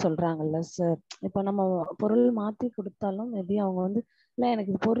இருக்குன்னு சொல்றாங்கல்ல சார். இப்போ நம்ம பொருள் மாத்தி கொடுத்தாலும் மேபி அவங்க வந்து இல்லை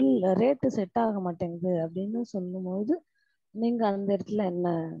எனக்கு இது பொருள் ரேட்டு செட் ஆக மாட்டேங்குது அப்படின்னு சொல்லும் போது நீங்க அந்த இடத்துல என்ன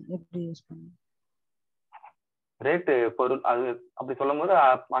எப்படி யூஸ் பண்ணுங்க? ரேட்டு பொருள் அது அப்படி சொல்லும் போது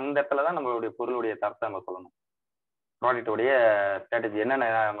அந்த இடத்துலதான் நம்மளுடைய பொருளுடைய தரத்தை நம்ம சொல்லணும். ப்ராடக்டோடைய ஸ்ட்ராட்டஜி என்னென்ன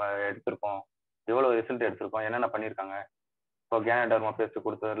நம்ம எடுத்திருக்கோம், எவ்வளவு ரிசல்ட் எடுத்திருக்கோம், என்னென்ன பண்ணியிருக்காங்க. இப்போ கேனடர்மா பேஸ்ட்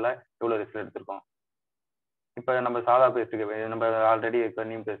கொடுத்ததுல எவ்வளவு ரிசல்ட் எடுத்திருக்கோம். இப்போ நம்ம சாதா பேஸ்ட்டுக்கு நம்ம ஆல்ரெடி இப்போ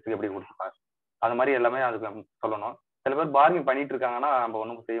நீம் பேஸ்ட்டுக்கு எப்படி கொடுத்துருப்பாங்க, அது மாதிரி எல்லாமே அதுக்கு சொல்லணும். சில பேர் பார்கிங் பண்ணிட்டு இருக்காங்கன்னா நம்ம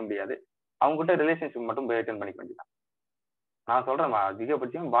ஒன்றும் செய்ய முடியாது. அவங்ககிட்ட ரிலேஷன்ஷிப் மட்டும் மெயின்டைன் பண்ணிக்க வேண்டியதான். நான் சொல்றேன்,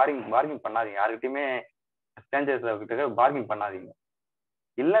 அதிகபட்சம் பார்கிங் பண்ணாதீங்க. யாருக்கிட்டையுமே ஸ்ட்ரேஞ்சர்ஸ்ல கிட்ட பார்கிங் பண்ணாதீங்க.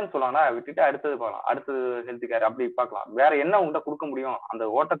 இல்லைன்னு சொல்லலாம்னா விட்டுட்டு அடுத்தது பார்க்கலாம், அடுத்தது ஹெல்த் கேர் அப்படி பார்க்கலாம். வேற என்ன உங்கள்கிட்ட கொடுக்க முடியும், அந்த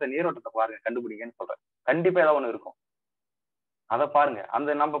ஓட்டத்தை நீரோட்டத்தை பாருங்க, கண்டுபிடிங்கன்னு சொல்றேன். கண்டிப்பா ஏதாவது ஒன்று இருக்கும், அதை பாருங்க.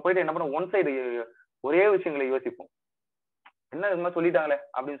 அந்த நம்ம போயிட்டு என்ன பண்ண ஒன் சைடு ஒரே விஷயங்களை யோசிப்போம். என்ன இது மாதிரி சொல்லிட்டாங்களே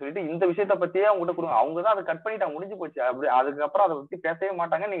அப்படின்னு சொல்லிட்டு இந்த விஷயத்த பத்தியே அவங்ககிட்ட கொடுங்க. அவங்க தான் அதை கட் பண்ணிட்டாங்க, முடிஞ்சு போச்சு. அப்படி அதுக்கப்புறம் அதை பத்தி பேசவே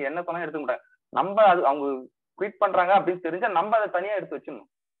மாட்டாங்க. நீங்க என்ன சொன்னா எடுத்துக்க மாட்டாங்க. நம்ம அது அவங்க குவிட் பண்றாங்க அப்படின்னு தெரிஞ்சா நம்ம அதை தனியா எடுத்து வச்சிடணும்.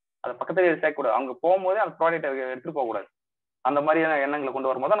 அதை பக்கத்துல சேர்க்கக்கூடாது. அவங்க போகும்போதே அந்த ப்ராடக்ட் எடுத்துட்டு போக கூடாது. அந்த மாதிரியான எண்ணங்களை கொண்டு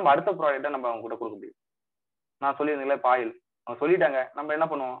வரும்போது நம்ம அடுத்த ப்ராடக்ட்டை நம்ம அவங்க கூட கொடுக்க முடியும். நான் சொல்லியிருந்தீங்களே இப்போ ஆயில் அவங்க சொல்லிட்டாங்க, நம்ம என்ன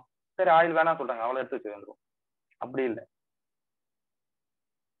பண்ணுவோம், சரி ஆயில் வேணாம் சொல்றாங்க, அவ்வளோ எடுத்து வச்சு வந்துடும். அப்படி இல்லை,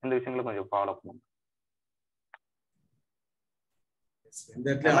 இந்த விஷயங்களை கொஞ்சம் ஃபாலோ பண்ணுங்க.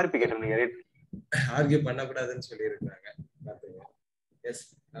 ஆர்கியூ பண்ணக்கூடாதுன்னு சொல்லியிருக்காங்க. எஸ்,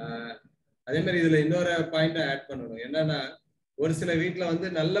 அதே மாதிரி இதுல இன்னொரு பாயிண்ட் ஆட் பண்ணணும். என்னன்னா, ஒரு சில வீட்டுல வந்து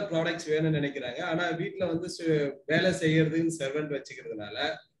நல்ல ப்ராடக்ட்ஸ் வேணும்னு நினைக்கிறாங்க. ஆனா வீட்டுல வந்து வேலை செய்யறதுன்னு சர்வெண்ட் வச்சுக்கிறதுனால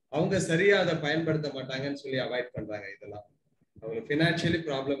அவங்க சரியா அதை பயன்படுத்த மாட்டாங்கன்னு சொல்லி அவாய்ட் பண்றாங்க. இதெல்லாம் அவங்களுக்கு பினான்சியலி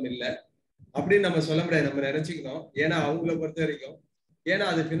ப்ராப்ளம் இல்லை அப்படின்னு நம்ம சொல்ல முடியாது, நம்ம நினைச்சுக்கணும். ஏன்னா அவங்கள பொறுத்த வரைக்கும், ஏன்னா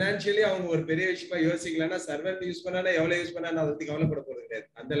அது பினான்சியலி அவங்க ஒரு பெரிய விஷயமா யோசிக்கலன்னா சர்வெண்ட் யூஸ் பண்ணா எவ்வளவு யூஸ் பண்ணா அதை பத்தி கவலைப்பட போறது கிடையாது.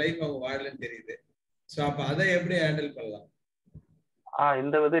 அந்த லைஃப் அவங்க வாழலன்னு தெரியுது. ஸோ அப்ப அதை எப்படி ஹேண்டில் பண்ணலாம்?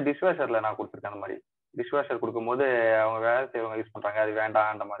 இந்த வந்து டிஷ்வாஷர்ல நான் கொடுத்துருக்கேன். அந்த மாதிரி டிஷ்வாஷர் கொடுக்கும்போது அவங்க வேலை செய்யறவங்க யூஸ் பண்றாங்க, அது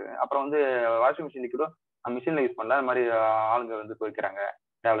வேண்டாம் அந்த மாதிரி. அப்புறம் வந்து வாஷிங் மிஷின் கூட மிஷின்ல யூஸ் பண்ணல, அது மாதிரி ஆளுங்க வந்து துவைக்கிறாங்க,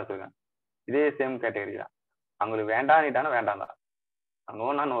 டேப்லெட் துவைக்கிறாங்க. இதே சேம் கேட்டகரி தான். அவங்களுக்கு வேண்டாம் வேண்டாம் தான்,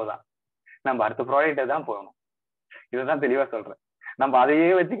 நோனா நோ தான். நம்ம அடுத்த ப்ராடக்டை தான் போகணும். இதுதான் தெளிவா சொல்றேன். நம்ம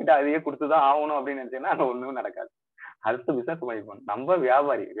அதையே வச்சுக்கிட்டு அதையே கொடுத்துதான் ஆகணும் அப்படின்னு நினைச்சீங்கன்னா அங்க ஒண்ணும் நடக்காது. அடுத்த பிசினஸ் பண்ணிக்கணும். நம்ம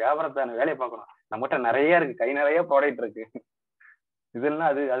வியாபாரத்தான வேலையை பார்க்கணும். நம்மகிட்ட நிறைய இருக்கு, கை நிறைய ப்ராடக்ட் இருக்கு. இதெல்லாம்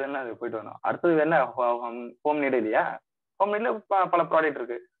அதெல்லாம் அது போயிட்டு வரணும். அடுத்தது என்ன, ஹோம் நீடு இல்லையா, ஹோம் நீட்ல பல ப்ராடக்ட்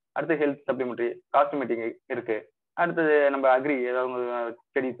இருக்கு. அடுத்து ஹெல்த் சப்ளிமெண்ட்ரி, காஸ்மெட்டிக் இருக்கு. அடுத்தது நம்ம அக்ரி, ஏதாவது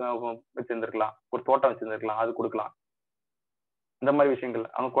செடி வச்சிருந்துருக்கலாம், ஒரு தோட்டம் வச்சிருந்துருக்கலாம், அது கொடுக்கலாம். இந்த மாதிரி விஷயங்கள்.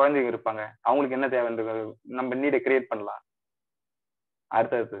 அவங்க குழந்தைங்க இருப்பாங்க, அவங்களுக்கு என்ன தேவைன்றது நம்ம நீடை கிரியேட் பண்ணலாம்.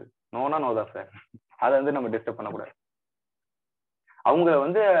 அடுத்தது நோனா நோதா சார், அதை வந்து நம்ம டிஸ்டர்ப் பண்ணக்கூடாது. அவங்கள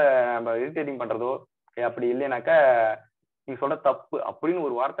வந்து நம்ம இரிட்டேட்டிங் பண்றதோ அப்படி இல்லைனாக்கா நீங்க சொல்ற தப்பு அப்படின்னு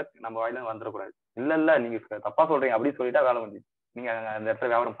ஒரு வார்த்தை நம்ம வாயில வந்துடக்கூடாது. இல்ல நீங்க தப்பா சொல்றீங்க அப்படின்னு சொல்லிட்டா வேலை வந்து நீங்க அந்த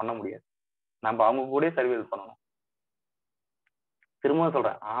இடத்துல வியாபாரம் பண்ண முடியாது. நம்ம அவங்க கூட சர்வீஸ் பண்ணணும். திரும்பவும்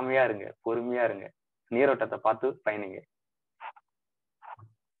சொல்றேன், ஆமையா இருங்க, பொறுமையா இருங்க, நீரோட்டத்தை பார்த்து பயணிங்க.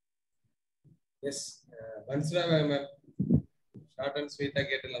 எஸ், பன்சுரா மேம் ஷார்ட் அண்ட் ஸ்வீட்டா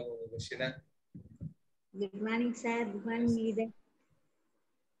கேட்டலாம் உங்க question. Good morning sir. Good morning இது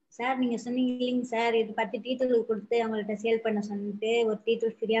சார், நீங்க சொன்னீங்க இல்லைங்க சார், இது 10 டீத்தூள் கொடுத்து அவங்கள்ட்ட சேல் பண்ண சொல்லிட்டு ஒரு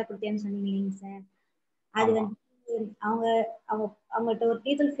டீத்தூள் ஃப்ரீயா கொடுத்தேன்னு சொன்னீங்க இல்லைங்க சார். அது வந்து அவங்க அவங்கள்ட்ட ஒரு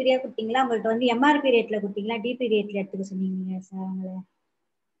டீத்தூள் ஃப்ரீயா கொடுத்தீங்களா, அவங்கள்ட்ட வந்து எம்ஆர்பி ரேட்ல கொடுத்தீங்களா, டிபி ரேட்ல எடுத்துக்க சொன்னீங்க சார்?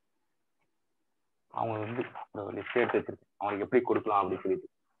 அவங்க வந்து லிஸ்ட் எடுத்து வச்சிருக்கேன், அவங்களுக்கு எப்படி கொடுக்கலாம் அப்படின்னு சொல்லிட்டு.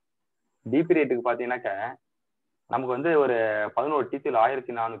 டிபி ரேட்டுக்கு பாத்தீங்கன்னாக்க நமக்கு வந்து ஒரு 11 டீத்தூள்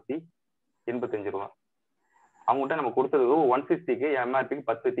 1485 ரூபா. அவங்ககிட்ட நம்ம கொடுத்தது 160க்கு எம்ஆர்பிக்கு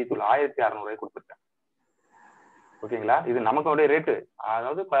 10 டீத்தூள் 1600 கொடுத்துருக்கேன். ஓகேங்களா, இது நமக்கோடைய ரேட்டு.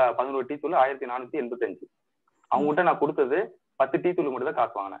 அதாவது 11 டீத்தூள் 1485. அவங்ககிட்ட நான் கொடுத்தது 10 டீத்தூள் மட்டும் தான்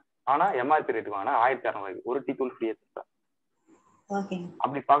காசு வாங்கினேன். ஆனா எம்ஆர்பி ரேட்டு வாங்கினேன் 1600. ஒரு டீத்தூள் ஃப்ரீயா கொடுத்தேன்.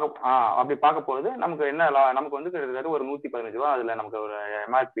 அப்படி பார்க்க போகுது நமக்கு என்ன, நமக்கு வந்து கிட்டத்தட்ட ஒரு 115 ரூபா அதுல நமக்கு ஒரு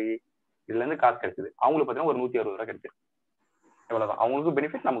எம்ஆர்பி இதுல இருந்து காசு கிடைச்சது. அவங்களுக்கு பாத்தீங்கன்னா ஒரு 160 ரூபா கிடைச்சது. எவ்வளவுதான், அவங்களுக்கும்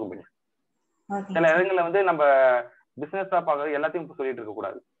பெனிஃபிட், நமக்கும் பெனிஃபிட். சில இடங்கள்ல வந்து நம்ம பிசினஸா பார்க்கறது எல்லாத்தையும் சொல்லிட்டு இருக்க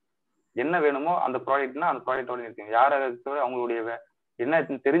கூடாது. என்ன வேணுமோ அந்த ப்ராடக்ட்னா அந்த ப்ராடக்டோட இருக்கீங்க. யாராவது அவங்களுடைய என்ன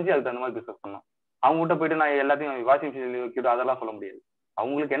தெரிஞ்சு அதுக்கு தகுந்த மாதிரி பிசினஸ் பண்ணணும். அவங்க கிட்ட போயிட்டு நான் எல்லாத்தையும் வாஷிங் மிஷின் அதெல்லாம் சொல்ல முடியாது.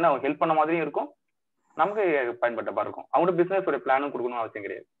 அவங்களுக்கு என்ன ஹெல்ப் பண்ண மாதிரியும் இருக்கும், நமக்கு பயன்பட்ட மாதிரி இருக்கும். அவங்கள்ட்ட பிசினஸோட பிளானும் கொடுக்கணும் அவசியம்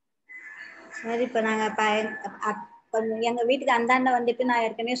கிடையாது. சரி, இப்ப நாங்க எங்க வீட்டுக்கு அந்தாண்ட வந்துட்டு நான்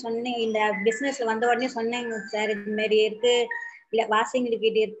ஏற்கனவே சொன்னேன், இந்த பிசினஸ்ல வந்த உடனே சொன்னேங்க சார், இது மாதிரி இருக்கு, இல்ல வாஷிங்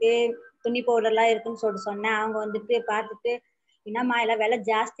லிக்விட் இருக்கு, துணி பவுடர்லாம் இருக்குன்னு சொல்லிட்டு சொன்னேன். அவங்க வந்துட்டு பார்த்துட்டு, என்னம்மா எல்லாம் விலை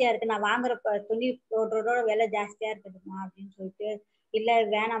ஜாஸ்தியா இருக்கு, நான் வாங்குற துணி பவுடரோட விலை ஜாஸ்தியா இருக்குதுமா அப்படின்னு சொல்லிட்டு, இல்ல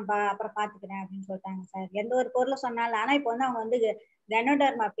வேணாம்பா அப்புறம் பாத்துக்கிறேன் அப்படின்னு சொல்லிட்டாங்க சார். எந்த ஒரு பொருளை சொன்னாலும். ஆனா இப்போ வந்து அவங்க வந்து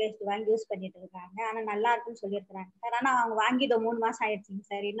கனோடர்மா பேஸ்ட் வாங்கி யூஸ் பண்ணிட்டு இருக்காங்க, ஆனா நல்லா இருக்குன்னு சொல்லியிருக்கிறாங்க சார். ஆனா அவங்க வாங்கி 3 மாசம் ஆயிடுச்சுங்க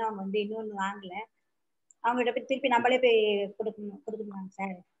சார், இன்னும் அவங்க வந்து இன்னொன்னு வாங்கல. அவங்ககிட்ட போய் திருப்பி நம்மளே போய் கொடுக்கணுமாங்க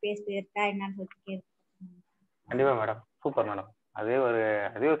சார்? பேஸ் இருக்கா என்னன்னு சொல்லிட்டு கண்டிப்பா மேடம், சூப்பர் மேடம். அதே ஒரு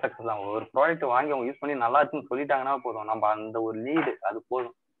சக்சஸ் தான். ஒரு ப்ராடக்ட் வாங்கி அவங்க யூஸ் பண்ணி நல்லா இருக்குன்னு சொல்லிட்டாங்கன்னா போதும், நம்ம அந்த ஒரு லீடு அது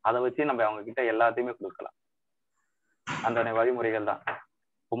போதும். அதை வச்சு நம்ம அவங்க கிட்ட எல்லாத்தையுமே கொடுக்கலாம். அந்த வழிமுறைகள் தான்.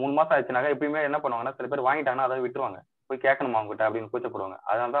 இப்போ 3 மாசம் ஆச்சுனாக்கா எப்பயுமே என்ன பண்ணுவாங்கன்னா, சில பேர் வாங்கிட்டாங்கன்னா அதை விட்டுருவாங்க. போய் கேட்கணுமா அவங்ககிட்ட அப்படின்னு கூச்சப்படுவாங்க.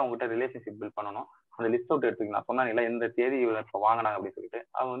 அதனால தான் அவங்ககிட்ட ரிலேஷன்ஷிப் பில்ட் பண்ணணும். அந்த லிஸ்ட் அவுட் எடுத்துக்கலாம். நான் சொன்னா இல்லை எந்த தேதி இப்போ வாங்கினாங்க அப்படின்னு சொல்லிட்டு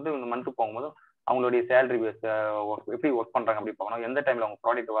அவங்க வந்து இந்த மந்த்து போகும்போது அவங்களுடைய சேலரி பேஸ் எப்படி ஒர்க் பண்றாங்க அப்படி பார்க்கணும். எந்த டைம்ல அவங்க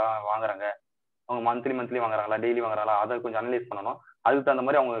ப்ராடக்ட் வாங்குறாங்க, அவங்க மந்த்லி வாங்குறாங்களா, டெய்லி வாங்குறாங்களா, அதை கொஞ்சம் அனலைஸ் பண்ணணும். அதுக்கு தகுந்த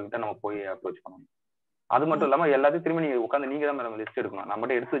மாதிரி அவங்க கிட்ட நம்ம போய் அப்ரோச் பண்ணணும். அது மட்டும் இல்லாம எல்லாத்தையும் திரும்பி நீங்க உட்காந்து நீங்க தான் மேடம் லிஸ்ட் எடுக்கணும்.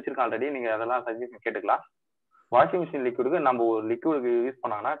 நம்மகிட்ட எடுத்து வச்சிருக்கோம் ஆல்ரெடி, நீங்க அதெல்லாம் சஜஷன் கேட்டுக்கலாம். வாஷிங் மிஷின் லிக்விடுக்கு நம்ம ஒரு லிக்விடுக்கு யூஸ்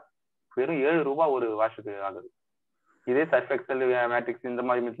பண்ணாங்கன்னா வெறும் 7 ரூபாய் ஒரு வாஷுக்கு ஆகுது. இதே சர்ஃப் எக்ஸல், மேட்ரிக்ஸ் இந்த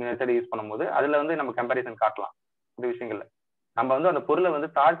மாதிரி மெத்தட் யூஸ் பண்ணும்போது அதுல வந்து நம்ம கம்பேரிசன் காட்டலாம். இந்த விஷயங்கள்ல நம்ம வந்து அந்த பொருளை வந்து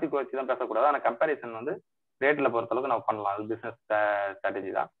தாழ்த்தி குறைச்சி தான் பேசக்கூடாது. ஆனால் கம்பேரிசன் வந்து ரேட்ல பொறுத்த அளவுக்கு நம்ம பண்ணலாம். அது பிசினஸ்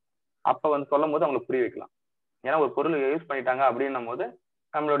ஸ்ட்ராட்டஜி தான். அப்ப வந்து சொல்லும் போது அவங்களுக்கு புரிய வைக்கலாம். ஏன்னா ஒரு பொருள் யூஸ் பண்ணிட்டாங்க அப்படின்னும் போது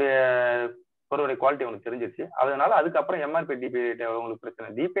நம்மளுடைய பொருளுடைய குவாலிட்டி உங்களுக்கு தெரிஞ்சிருச்சு. அதனால அதுக்கப்புறம் எம்ஆர்பி டிபி உங்களுக்கு பிரச்சனை.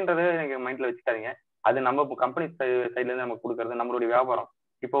 டிபின்றதே நீங்க மைண்ட்ல வச்சுக்காதீங்க. அது நம்ம கம்பெனி சைட்ல இருந்து நம்ம கொடுக்கறது நம்மளுடைய வியாபாரம்.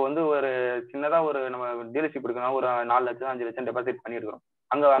 இப்போ வந்து ஒரு சின்னதா ஒரு நம்ம டீலர்ஷிப் எடுக்கணும், ஒரு 4 லட்சம் 5 லட்சம் டெபாசிட் பண்ணிருக்கிறோம்.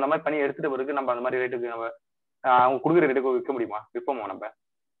 அங்க அந்த மாதிரி பண்ணி எடுத்துட்டு பிறகு நம்ம அந்த மாதிரி ரேட்டுக்கு நம்ம அவங்க கொடுக்குற ரேட்டுக்கு விற்க முடியுமா? விற்போமோ? நம்ம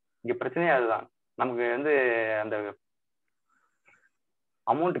இங்க பிரச்சனையே அதுதான். நமக்கு வந்து அந்த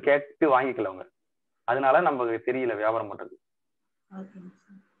அமௌண்ட் கேட்டு வாங்கிக்கல அவங்க. அதனால நமக்கு தெரியல வியாபாரம் பண்றது.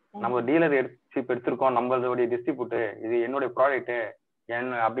 நம்ம டீலர் எடுத்திருக்கோம், நம்மளுடைய டிஸ்ட்ரிபியூட், இது என்னுடைய ப்ராடக்ட்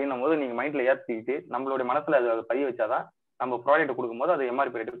என்ன அப்படின்னும் போது நீங்க மைண்ட்ல ஏற்றிக்கிட்டு நம்மளுடைய மனசுல அதை பதிய வச்சாதான் நம்ம ப்ராடக்ட் கொடுக்கும்போது அது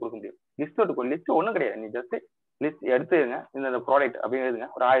எம்ஆர்பி ரேட்டு கொடுக்க முடியும். லிஸ்ட் எடுக்கும். லிஸ்ட் ஒன்றும் கிடையாது. நீ ஜஸ்ட் லிஸ்ட் எடுத்துங்க. இந்த ப்ராடக்ட் அப்படின்னு எழுதுங்க.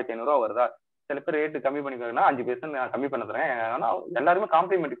 ஒரு 1500 வருதா? சில பேர் ரேட்டு கம்மி பண்ணிக்கிறதுனா 5% நான் கம்மி பண்ண தரேன். ஆனா எல்லாருமே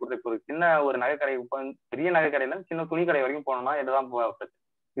காம்ப்ளிமெண்ட் கொடுத்த ஒரு சின்ன ஒரு நகை கடை, பெரிய நகை கடையில சின்ன துணி கடை வரைக்கும் போனோம்னா இதுதான்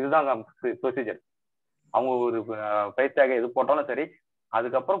ப்ரொசீஜர். அவங்க ஒரு பிரைஸ் டேக் எது போட்டாலும் சரி,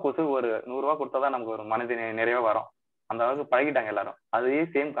 அதுக்கப்புறம் கொசு ஒரு 100 ரூபாய் கொடுத்தாதான் நமக்கு ஒரு மனது நிறைவே வரும். அந்த அளவுக்கு பழகிட்டாங்க எல்லாரும். அதே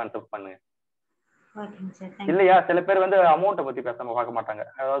சேம் கான்செப்ட் பண்ணுங்க. இல்லையா? சில பேர் வந்து அமௌண்ட்டை பத்தி பேசாம பார்க்க மாட்டாங்க.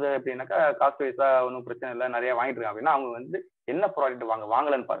 அதாவது எப்படின்னாக்கா காஸ்ட் வைஸா ஒன்றும் பிரச்சனை இல்லை, நிறைய வாங்கிட்டு இருக்காங்க அப்படின்னா அவங்க வந்து என்ன ப்ராடக்ட்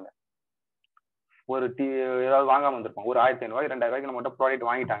வாங்கலன்னு பாருங்க. ஒரு ஏதாவது வாங்காம வந்திருப்போம், ஒரு 1500 2000 நம்ம மட்டும் ப்ராடக்ட்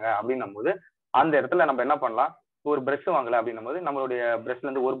வாங்கிட்டாங்க அப்படின்னும் போது அந்த இடத்துல நம்ம என்ன பண்ணலாம்? ஒரு பிரஷ் வாங்கல அப்படின்னும் போது நம்மளுடைய பிரஷ்ல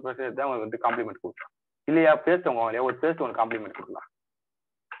இருந்து ஒரு பிரஷ் எடுத்து அவங்க வந்து காம்ப்ளிமெண்ட் கொடுக்கலாம். இல்லையா? பேஸ்ட் வாங்க, ஒரு பேஸ்ட் ஒன்று காம்ப்ளிமெண்ட் கொடுக்கலாம்.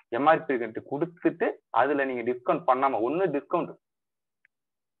 எம்ஆர்பி கொடுத்துட்டு அதுல நீங்க டிஸ்கவுண்ட் பண்ணாம ஒன்னு டிஸ்கவுண்ட்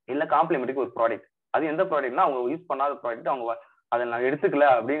இல்ல காம்ப்ளிமெண்ட்டுக்கு ஒரு ப்ராடக்ட். அது எந்த ப்ராடக்ட்னா அவங்க யூஸ் பண்ணாத ப்ராடக்ட், அவங்க அதை நான் எடுத்துக்கல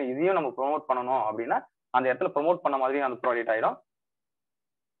அப்படின்னு இதையும் நம்ம ப்ரொமோட் பண்ணணும் அப்படின்னா அந்த இடத்துல ப்ரொமோட் பண்ண மாதிரி அந்த ப்ராடக்ட் ஆயிடும்.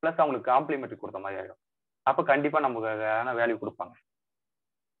 பிளஸ் அவங்களுக்கு காம்ப்ளிமெண்ட் கொடுத்த மாதிரி ஆயிடும். அப்ப கண்டிப்பா நமக்கு வேல்யூ கொடுப்பாங்க.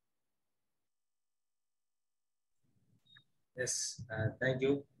 S, thank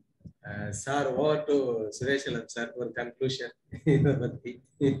you sir. Over to Suresh செல்லம் சார், ஒரு கன்க்ளூஷன் இதை பத்தி.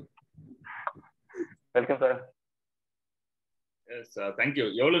 Welcome sir. S, thank you.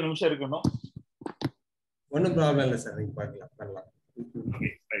 எவ்வளவு நிமிஷம் இருக்கணும்? ஒன்றும் ப்ராப்ளம் இல்லை சார், நீங்க பார்க்கலாம் பண்ணலாம்.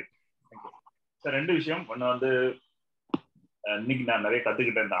 சார், 2 விஷயம். ஒன்று வந்து இன்னைக்கு நான் நிறைய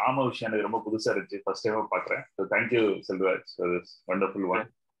கத்துக்கிட்டேன். இந்த ஆம விஷயம் எனக்கு ரொம்ப புதுசா இருந்துச்சு. ஃபர்ஸ்ட் டைம் பாக்குறேன். So thank you Selvaraj, wonderful one.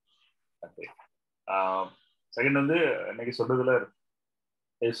 Second வந்து இன்னைக்கு சொல்றதுல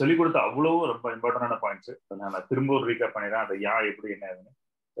சொல்லிக் கொடுத்த அவ்வளவு ரொம்ப இம்பார்ட்டன்டான பாயிண்ட்ஸ். நான் திரும்ப ஒரு ரீகேப் பண்ணிடுறேன். அதை எப்படி என்ன ஆகுதுன்னு.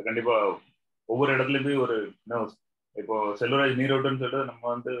 கண்டிப்பா ஒவ்வொரு இடத்துலயுமே ஒரு நர்வ்ஸ். இப்போ செல்வராஜ் நீரோட்டம்னு சொல்லிட்டு நம்ம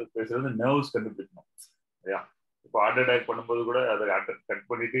வந்து பேசுறது நர்வ்ஸ் கண்டுபிடிக்கணும் இல்லையா? இப்போ ஹார்ட் அட்டாக் பண்ணும்போது கூட அதை கட்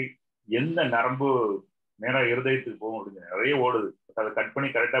பண்ணிட்டு எந்த நரம்பு நேரா இருதயத்துக்கு போகும் அப்படின்னு நிறைய ஓடுது. அதை கட் பண்ணி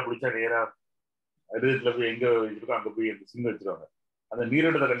கரெக்டா பிடிச்சா நேரா இருதயத்துல போய் எங்க இருக்கோ அங்க போய் அந்த சிங்க வச்சிருவாங்க. அந்த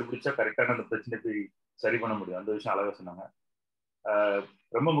நீரோட்டத்தை கண்டுபிடிச்சா கரெக்டான அந்த பிரச்சனை போய் சரி பண்ண முடியும். அந்த விஷயம் அழகா சொன்னாங்க.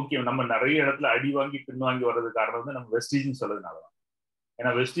 ரொம்ப முக்கியம். நம்ம நிறைய இடத்துல அடி வாங்கி பின் வாங்கி வர்றது காரணம் வந்து நம்ம வெஸ்டீஜ்னு சொல்றதுனாலதான்.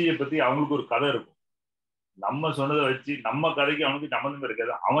 ஏன்னா வெஸ்டீஜை பத்தி அவங்களுக்கு ஒரு கதை இருக்கும். நம்ம சொன்னதை வச்சு நம்ம கதைக்கு அவனுக்கு சம்மந்தம்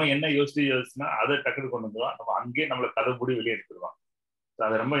இருக்காது. அவன் என்ன யோசிச்சுன்னா அதை டக்குனு கொண்டு வந்துடுவான். நம்ம அங்கேயே நம்மளை கதை கூடி வெளியே எடுத்துருவான்.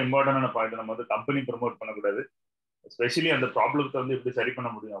 அது ரொம்ப இம்பார்ட்டன்டான பாயிண்ட். நம்ம வந்து கம்பெனி ப்ரொமோட் பண்ணக்கூடாது. எஸ்பெஷலி அந்த ப்ராப்ளத்தை வந்து எப்படி சரி பண்ண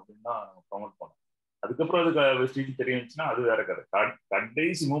முடியும் அப்படின்னு தான் நம்ம ப்ரொமோட் பண்ணணும். அதுக்கப்புறம் அதுக்கு வெஸ்டீஜ் தெரிஞ்சுச்சுன்னா அது வேற கதை.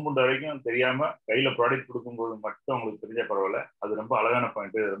 கடைசி மூவ்மெண்ட் வரைக்கும் தெரியாம கையில ப்ராடக்ட் கொடுக்கும்போது மட்டும் அவங்களுக்கு தெரிஞ்ச பரவாயில்ல. அது ரொம்ப அழகான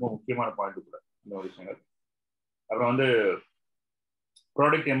பாயிண்ட், ரொம்ப முக்கியமான பாயிண்ட் கூட இந்த ஒரு விஷயங்கள். அப்புறம் வந்து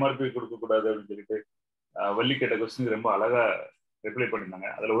ப்ராடக்ட் எம்ஆர்பி கொடுக்கக்கூடாது அப்படின்னு சொல்லிட்டு வள்ளி கேட்ட கொஸ்டின் ரொம்ப அழகா ரிப்ளை பண்ணியிருந்தாங்க.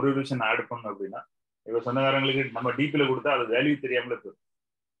 அதுல ஒரு விஷயம் நான் ஆட் பண்ணணும் அப்படின்னா, இப்போ சொந்தக்காரங்களுக்கு நம்ம டிபில கொடுத்தா அது வேல்யூ தெரியாமல இருக்கு.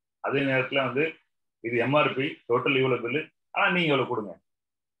 அதே நேரத்துல வந்து இது எம்ஆர்பி டோட்டல் இவ்வளவு பில்லு, ஆனா நீங்க இவ்வளவு கொடுங்க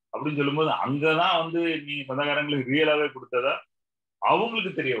அப்படின்னு சொல்லும்போது அங்கதான் வந்து நீங்க சொந்தக்காரங்களுக்கு ரியலாவே கொடுத்ததா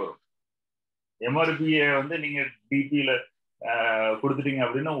அவங்களுக்கு தெரிய வரும். எம்ஆர்பியை வந்து நீங்க டிபியில கொடுத்துட்டீங்க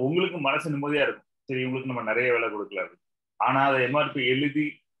அப்படின்னா உங்களுக்கு மனசு நிம்மதியா இருக்கும். சரி, உங்களுக்கு நம்ம நிறைய வேலை கொடுக்கல. ஆனா அதை எம்ஆர்பி எழுதி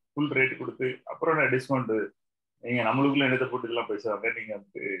ஃபுல் ரேட் கொடுத்து அப்புறம் டிஸ்கவுண்ட் நீங்க நம்மளுக்குள்ள இடத்தை போட்டு இதெல்லாம் பேசுவாங்க, நீங்க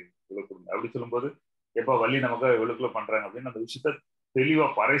வந்து இவ்வளவு கொடுங்க அப்படி சொல்லும்போது எப்ப வள்ளி நமக்கு இவ்வளவுக்குள்ள பண்றாங்க அப்படின்னு அந்த விஷயத்த தெளிவா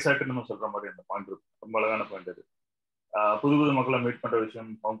பறைசாட்டு நம்ம சொல்ற மாதிரி அந்த பாயிண்ட் இருக்கும். ரொம்ப அழகான பாயிண்ட் அது. புது புது மக்களை மீட் பண்ற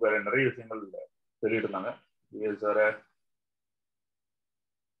விஷயம், அவங்க நிறைய விஷயங்கள் சொல்லிட்டு இருந்தாங்க.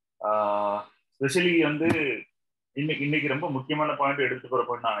 ஸ்பெஷலி வந்து இன்னைக்கு ரொம்ப முக்கியமான பாயிண்ட் எடுத்து போற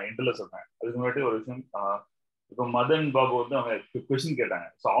பாயிண்ட் நான் எண்டில் சொன்னேன். அதுக்கு முன்னாடி ஒரு விஷயம், இப்போ மதன் பாபு வந்து அவங்க கொஸ்டின் கேட்டாங்க.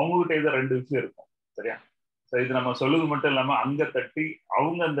 ஸோ அவங்ககிட்ட இதை 2 விஷயம் இருக்கும். சரியா? ஸோ இது நம்ம சொல்லுவது மட்டும் இல்லாம அங்க தட்டி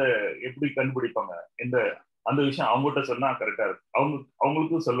அவங்க அந்த எப்படி கண்டுபிடிப்பாங்க இந்த அந்த விஷயம் அவங்ககிட்ட சொன்னா கரெக்டா இருக்கு.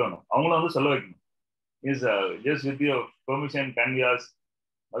 அவங்களுக்கும் சொல்லணும், அவங்களும் வந்து சொல்ல வைக்கணும். Is just with your permission can we ask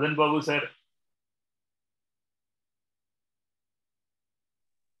Madan Babu sir?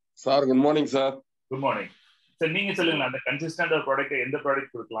 Sir good morning sir. Good morning sir. நீங்க சொல்லுங்களேன், அந்த கன்சிஸ்டன்ட் ப்ராடக்ட் எந்த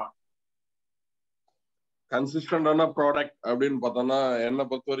ப்ராடக்ட் கொடுக்கலாம்? கன்சிஸ்டன்டான ப்ராடக்ட் அப்படின்னு பார்த்தோம்னா என்னை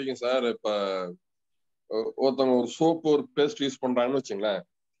பொறுத்த வரைக்கும் சார், இப்ப ஒருத்தவங்க ஒரு சோப்பு ஒரு பேஸ்ட் யூஸ் பண்றாங்கன்னு வச்சுங்களேன்,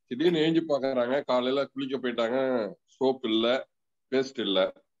 திடீர்னு ஏஞ்சி பாக்குறாங்க, காலையில குளிக்க போயிட்டாங்க, சோப் இல்ல, பேஸ்ட் இல்ல.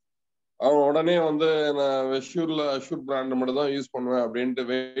 அவங்க உடனே வந்து நான் அஷ்யூர் பிராண்ட் மட்டும் தான் யூஸ் பண்ணுவேன் அப்படின்ட்டு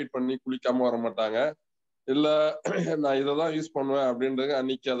வெயிட் பண்ணி குளிக்காம வர மாட்டாங்க. இல்ல நான் இதை தான் யூஸ் பண்ணுவேன் அப்படின்றது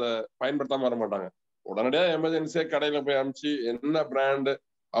அன்னைக்கு அதை பயன்படுத்தாம வர மாட்டாங்க. உடனடியா எமர்ஜென்சியா கடையில போய் அனுப்பிச்சு என்ன பிராண்டு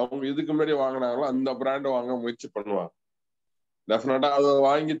அவங்க இதுக்கு முன்னாடி வாங்கினாங்களோ அந்த பிராண்ட் வாங்க முயற்சி பண்ணுவாங்க. டெஃபினட்டா அதை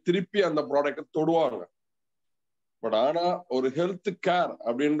வாங்கி திருப்பி அந்த ப்ராடக்டை தொடுவாங்க. பட் ஆனா ஒரு ஹெல்த் கேர்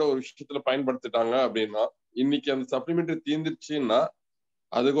அப்படின்ற ஒரு விஷயத்துல பயன்படுத்திட்டாங்க அப்படின்னா, இன்னைக்கு அந்த சப்ளிமெண்ட்ரி தீர்ந்துருச்சுன்னா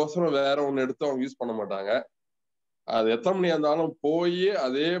அதுக்கோசரம் வேற ஒண்ணு எடுத்து அவங்க யூஸ் பண்ண மாட்டாங்க. அது எத்தனை மணி இருந்தாலும் போய்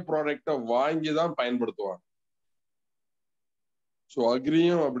அதே ப்ராடக்டை வாங்கி தான் பயன்படுத்துவாங்க. ஸோ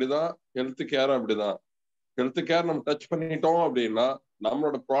அக்ரியும் அப்படிதான், ஹெல்த் கேரும் அப்படிதான். ஹெல்த் கேர் நம்ம டச் பண்ணிட்டோம் அப்படின்னா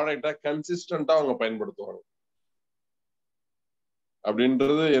நம்மளோட ப்ராடக்டை கன்சிஸ்டன்டா அவங்க பயன்படுத்துவாங்க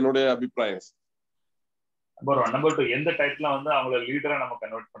அப்படின்றது என்னுடைய அபிப்பிராயம். நம்பர் 2, எந்த டைப்ல வந்து அவங்கள லீடரா நம்ம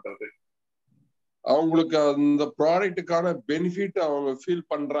கன்வெர்ட் பண்றது? அவங்களுக்கு அந்த ப்ராடக்ட்டுக்கான பெனிஃபிட் அவங்க ஃபீல்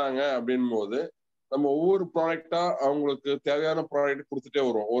பண்றாங்க அப்படின் போது நம்ம ஒவ்வொரு ப்ராடக்டா அவங்களுக்கு தேவையான ப்ராடக்ட் கொடுத்துட்டே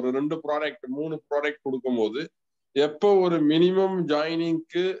வரும். ஒரு 2 ப்ராடக்ட் 3 ப்ராடக்ட் கொடுக்கும் போது எப்போ ஒரு மினிமம்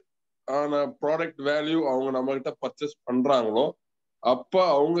ஜாயினிங்க்கு ஆன ப்ராடக்ட் வேல்யூ அவங்க நம்ம கிட்ட பர்ச்சேஸ் பண்றாங்களோ அப்ப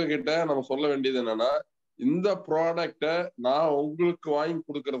அவங்க கிட்ட நம்ம சொல்ல வேண்டியது என்னன்னா, இந்த ப்ராடக்ட நான் உங்களுக்கு வாங்கி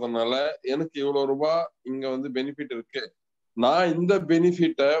கொடுக்கறதுனால எனக்கு இவ்வளவு ரூபாய் இங்க வந்து பெனிஃபிட் இருக்கு, நான் இந்த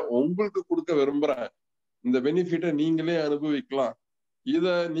பெனிஃபிட்டை உங்களுக்கு கொடுக்க விரும்புறேன், இந்த பெனிஃபிட்டை நீங்களே அனுபவிக்கலாம், இத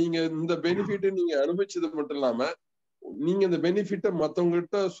நீங்க இந்த பெனிஃபிட்டை நீங்க அனுபவிச்சது மட்டும் இல்லாம நீங்க இந்த பெனிஃபிட்டை மத்தவங்க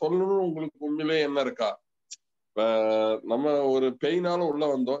கிட்ட சொல்லணும்னு உங்களுக்கு உண்மையிலே என்ன இருக்கா? இப்ப நம்ம ஒரு பெயினால உள்ள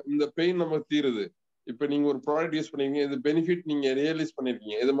வந்தோம், இந்த பெயின் நமக்கு தீருது, இப்ப நீங்க ஒரு ப்ராடக்ட் யூஸ் பண்ணீங்க, இது பெனிஃபிட் நீங்க ரியலைஸ்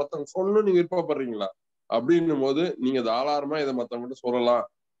பண்ணிருக்கீங்க, இது மத்தவங்க சொல்லணும்னு நீங்க விருப்பப்படுறீங்களா அப்படின்னும் போது நீங்க தாராளமா இதை மத்தவங்க கிட்ட சொல்லலாம்.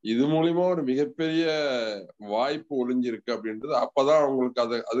 இது மூலியமா ஒரு மிகப்பெரிய வாய்ப்பு ஒளிஞ்சிருக்கு அப்படின்றது அப்பதான் அவங்களுக்கு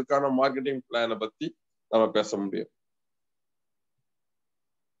அதுக்கான மார்க்கெட்டிங் பிளானை பத்தி நம்ம பேச முடியும்.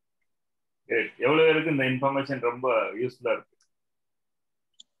 எவ்வளவு பேருக்கு இந்த இன்ஃபர்மேஷன் ரொம்ப யூஸ்ஃபுல்லா இருக்கு?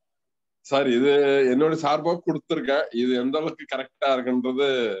 சார் இது என்னோட சார்பா கொடுத்துருக்கேன், இது எந்த அளவுக்கு கரெக்டா இருக்குன்றது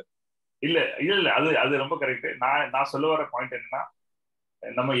இல்ல அது ரொம்ப கரெக்ட். நான் சொல்ல வர பாயிண்ட் என்னன்னா,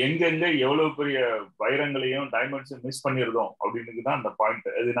 நம்ம எங்கெங்க எவ்வளவு பெரிய வைரங்களையும் டைமண்ட்ஸும் மிஸ் பண்ணிருந்தோம் அப்படின்னு தான் அந்த பாயிண்ட்.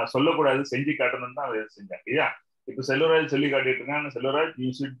 அது நான் சொல்லக்கூடாது, செஞ்சு காட்டணும்னு தான் அதை செஞ்சேன் இல்லையா? இப்ப செல்வராஜ் சொல்லி காட்டிட்டு இருக்காங்க, Selvaraj you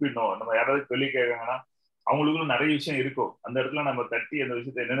should be no. நம்ம யாராவது சொல்லி கேட்காங்கன்னா அவங்களுக்கும் நிறைய விஷயம் இருக்கும், அந்த இடத்துல நம்ம தட்டி அந்த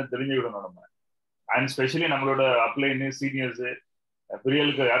விஷயத்த என்னன்னு தெரிஞ்சுக்கிடணும் நம்ம. அண்ட் ஸ்பெஷலி நம்மளோட அப்ளைனு சீனியர்ஸ்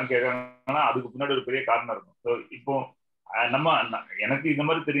பெரியலுக்கு யாரும் கேட்கறாங்கன்னா அதுக்கு பின்னாடி ஒரு பெரிய காரணம் இருக்கும். ஸோ இப்போ நம்ம எனக்கு இந்த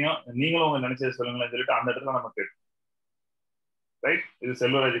மாதிரி தெரியும், நீங்களும் உங்க நினைச்சதை சொல்லுங்களேன்னு சொல்லிட்டு அந்த இடத்துல நம்ம கேட்கும். ரைட்? இது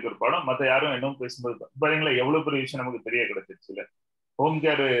செல்வராஜுக்கு ஒரு படம், மற்ற யாரும் இன்னும் பேசும்போது பாத்தீங்களா எவ்வளவு பெரிய விஷயம் நமக்கு தெரிய கிடைச்சிருச்சு இல்ல? ஹோம்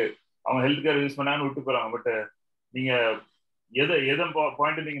கேர் அவங்க ஹெல்த் கேர் யூஸ் பண்ணான்னு விட்டு போறாங்க. பட் நீங்க எதை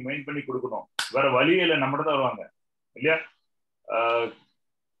பாயிண்ட் நீங்க மெயின் பண்ணி கொடுக்கணும், வேற வழியில நம்மகிட்ட தான் வருவாங்க இல்லையா?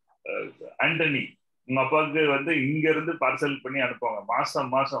 ஆண்டனி உங்க அப்பாவுக்கு வந்து இங்க இருந்து பார்சல் பண்ணி அனுப்புவாங்க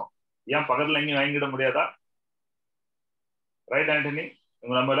மாசம் மாசம், ஏன் பக்கத்துல எங்கேயும் வாங்கிட முடியாதா? ரைட் ஆண்டனி?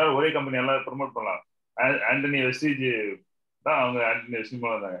 நம்ம எல்லாரும் ஒரே கம்பெனி எல்லாரும் ப்ரொமோட் பண்ணலாம். ஆண்டனி வெஸ்டேஜ் தான் அவங்க ஆண்டனி வெஸ்டேஜ்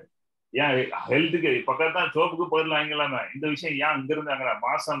வந்தாங்க. ஏன் ஹெல்த்துக்கு பக்கத்து தான் சோப்புக்கு பக்கத்துல வாங்கிக்கலாமே, இந்த விஷயம் ஏன் இங்க இருந்து வாங்கலாம்?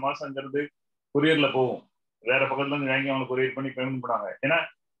 மாசம் மாசம் இங்க இருந்து கொரியர்ல போகும், வேற பக்கத்துல இருந்து வாங்கி அவங்க கொரியர் பண்ணி பேமெண்ட் பண்ணுவாங்க. ஏன்னா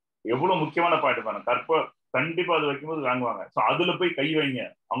எவ்வளவு முக்கியமான பாயிண்ட் பாருங்க, கண்டிப்பா அது வைக்கும்போது வாங்குவாங்க. ஸோ அதுல போய் கை வைங்க,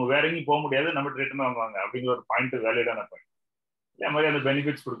 அவங்க வேற எங்கேயும் போக முடியாது, நம்ம ரிட்டர்ன் வாங்குவாங்க அப்படிங்கிற ஒரு பாயிண்ட் வேலிடான பாயிண்ட். இதே மாதிரி அந்த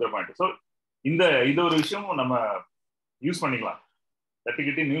பெனிஃபிட்ஸ் கொடுக்குற பாயிண்ட். ஸோ இது ஒரு விஷயமும் நம்ம யூஸ் பண்ணிக்கலாம்.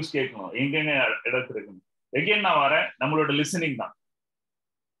 தட்டிக்கிட்டு நியூஸ் கேட்கணும், எங்கெங்க இடத்துல இருக்கணும். எகைன் நான் வரேன், நம்மளோட லிசனிங் தான்.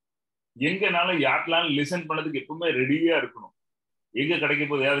 எங்கனாலும் யாருனாலும் லிசன் பண்ணதுக்கு எப்பவுமே ரெடியா இருக்கணும். எங்க கிடைக்க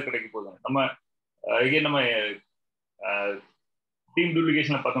போகுது, ஏதாவது கிடைக்க போகுது. நம்ம எகைன் நம்ம டீம்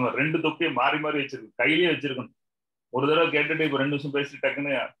டூப்ளிகேஷன்ல பார்த்தோம், 2 தொப்பியை மாறி மாறி வச்சிருக்கணும், கையிலேயே வச்சிருக்கணும். ஒரு தடவை கேட்டுட்டு இப்போ 2 நிமிஷம் பேசிட்டு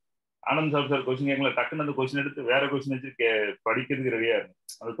டக்குன்னு ஆனந்த் சார் கொஸ்டின் கேட்கல, டக்குன்னு அந்த கொஸ்டின் எடுத்து வேற கொஸ்டின் வச்சு படிக்கிறதுக்கு ரெடியா இருக்கும்.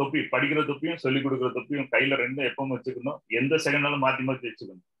 அந்த தொப்பி, படிக்கிற தொப்பியும் சொல்லிக் கொடுக்குற தொப்பியும் கையில 2 எப்பவும் வச்சுக்கணும். எந்த செகண்டாலும் மாற்றி மாற்றி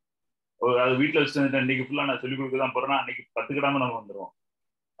வச்சுக்கணும். அது வீட்டில் வச்சுட்டு வந்துட்டேன், இன்னைக்கு ஃபுல்லா நான் சொல்லிக் கொடுக்க தான் போறேன்னா அன்னைக்கு கத்துக்கிடாம நம்ம வந்துடுவோம்.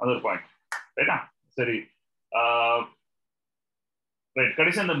 அது ஒரு பாயிண்ட், ரைட்டா? சரி, ரைட்.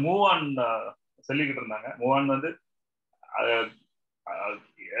 கடைசி அந்த மூவ் ஆன் சொல்லிக்கிட்டு இருந்தாங்க. மூவ் ஆன் வந்து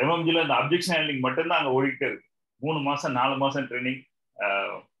எம்எம்ஜில இந்த அப்ஜெக்ஷன் ஹேண்ட்லிங் மட்டும்தான் அங்கே ஓடிக்கிட்டே இருக்கு. 3 மாசம் 4 மாசம் ட்ரைனிங்.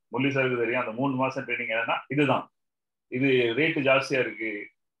 முரளி சாருக்கு தெரியும், அந்த 3 மாசம் ட்ரைனிங் என்னன்னா இதுதான். இது ரேட்டு ஜாஸ்தியா இருக்கு,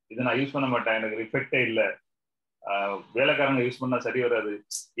 இதை நான் யூஸ் பண்ண மாட்டேன், எனக்கு ரிஃபெக்டே இல்லை, வேலைக்காரங்க யூஸ் பண்ணா சரி வராது,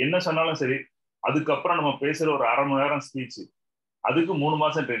 என்ன சொன்னாலும் சரி. அதுக்கப்புறம் நம்ம பேசுற ஒரு 1/2 மணி நேரம் ஸ்பீச், அதுக்கு 3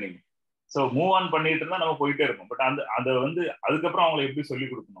 மாசம் ட்ரைனிங். ஸோ மூவ் ஆன் பண்ணிட்டு இருந்தா நம்ம போயிட்டே இருக்கோம். பட் அதை வந்து அதுக்கப்புறம் அவங்களை எப்படி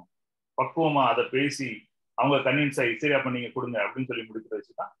சொல்லிக் கொடுக்கணும், பக்குவமா அதை பேசி அவங்க கன்வின்ஸ் ஆகி சரி அப்ப நீங்க கொடுங்க அப்படின்னு சொல்லி முடிக்கிற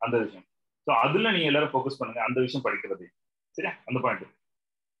வச்சுதான் அந்த விஷயம். ஸோ அதுல நீங்க எல்லாரும் ஃபோக்கஸ் பண்ணுங்க, அந்த விஷயம் படிக்கிறது. சரியா? அந்த பாயிண்ட்.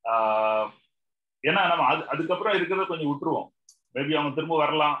 ஏன்னா நம்ம அதுக்கப்புறம் இருக்கிறத கொஞ்சம் விட்டுருவோம். மேபி அவங்க திரும்ப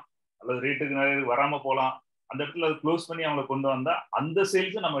வரலாம், அல்லது ரேட்டுக்கு நிறைய வராம போகலாம். அந்த இடத்துல அதை க்ளோஸ் பண்ணி அவங்களை கொண்டு வந்தா அந்த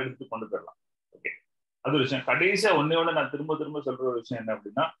சேல்ஸை நம்ம எடுத்து கொண்டு போயிடலாம். ஓகே, அது ஒரு விஷயம். கடைசியா ஒன்னே நான் திரும்ப திரும்ப சொல்ற ஒரு விஷயம் என்ன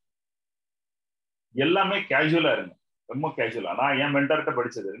அப்படின்னா, எல்லாமே கேஷுவலா இருங்க, ரொம்ப கேஷுவலா. நான் என் மென்டார்கிட்ட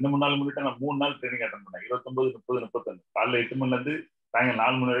படிச்சது 2-3 நாள் முன்னாடி நான் 3 நாள் ட்ரைனிங் அட்டன் பண்ணேன். 29, 30, 35 காலைல 8 மணில இருந்து சாயங்காலம்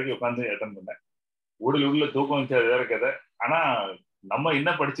 4 மணி வரைக்கும் உட்காந்து அட்டன் பண்ணேன். உள்ள தூக்கம் வச்சு அது வேற கதை. ஆனா நம்ம என்ன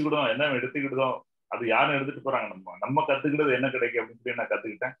படிச்சுக்கிட்டோம், என்ன எடுத்துக்கிட்டோம், அது யாரும் எடுத்துட்டு போறாங்க. நம்ம கத்துக்கிட்டது என்ன கிடைக்கும் அப்படின்னு சொல்லி நான்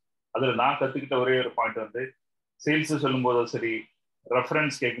கத்துக்கிட்டேன். அதுல நான் கத்துக்கிட்ட ஒரே ஒரு பாயிண்ட் வந்து, சேல்ஸ் சொல்லும் போதும் சரி,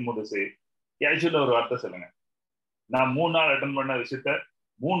 ரெஃபரன்ஸ் கேட்கும் போதும் சரி, கேஷுவலா ஒரு வார்த்தை சொல்லுங்க. நான் 3 நாள் அட்டன் பண்ண விஷயத்த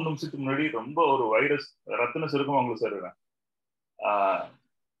 3 நிமிஷத்துக்கு முன்னாடி ரொம்ப ஒரு வைரஸ் ரத்தின சுருக்கம் அவங்களுக்கு சொல்லுவேன்.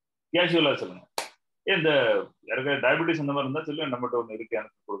 கேஷுவலா சொல்லுங்க. இந்த யாருக்கு டயபிட்டிஸ் அந்த மாதிரி இருந்தா சொல்லுவேன், நம்மகிட்ட ஒன்று இருக்கு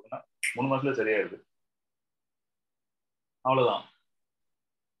எனக்கு கொடுக்கணும், 3 மாசத்துல சரியா இருக்கு. அவ்வளவுதான்,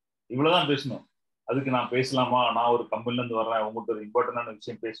 இவ்வளவுதான் பேசணும். அதுக்கு நான் பேசலாமா, நான் ஒரு கம்பெனில இருந்து வர்றேன், உங்கள்கிட்ட ஒரு இம்பார்ட்டன்டான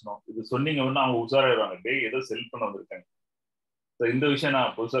விஷயம் பேசணும், இது சொன்னீங்கன்னா அவங்க உஷாராயிடுவாங்க, டே ஏதோ செல் பண்ண வந்திருக்காங்க. ஸோ இந்த விஷயம்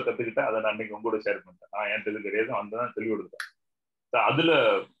நான் புதுசாக கத்துக்கிட்டேன், அதை நான் அன்னைக்கு உங்களோட ஷேர் பண்ணிட்டேன். நான் என் இது கிடையாது, வந்து தான் சொல்லி கொடுத்தேன். ஸோ அதுல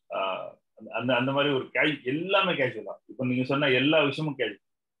அந்த அந்த மாதிரி ஒரு எல்லாமே கேஷுவல் தான். இப்போ நீங்க சொன்ன எல்லா விஷயமும் கேஷுவல்.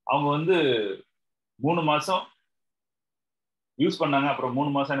 அவங்க வந்து 3 மாசம் யூஸ் பண்ணாங்க, அப்புறம்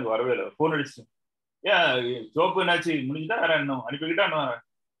 3 மாசம் எனக்கு வரவே இல்லை. ஃபோன் அடிச்சு, ஏன் சோப்பு என்னாச்சு, முடிஞ்சுட்டா வேற இன்னும் அனுப்பிக்கிட்டா இன்னும் வேற.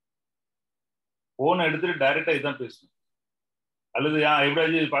 போனை எடுத்துட்டு டைரக்டா இதுதான் பேசணும். அல்லது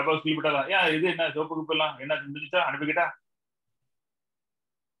எப்படியாச்சும் பாப்பா ஸ்கூல் விட்டாலாம், இது என்ன சோப்புக்கு போயிடலாம், என்ன முடிஞ்சுட்டா அனுப்பிக்கிட்டா,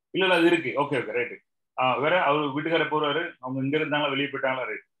 இல்ல அது இருக்கு, ஓகே ஓகே ரைட்டு. வேற அவரு வீட்டுக்கார போறாரு, அவங்க இங்க இருந்தாங்களா வெளியே போயிட்டாங்களா,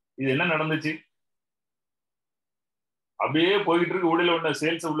 ரைட். இது என்ன நடந்துச்சு, அப்படியே போயிட்டு இருக்கு. ஊடையில உள்ள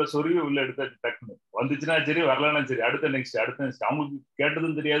சேல்ஸ் உள்ள சொருவி உள்ள எடுத்தாச்சு. டக்குன்னு வந்துச்சுன்னா சரி, வரலன்னா சரி, அடுத்த நெக்ஸ்ட். அவங்களுக்கு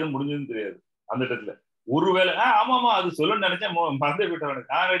கேட்டதும் தெரியாது, முடிஞ்சதும் தெரியாது. அந்த இடத்துல ஒருவேளை ஆமா அது சொல்லணும்னு நினைச்சேன், மறந்தே போயிட்டு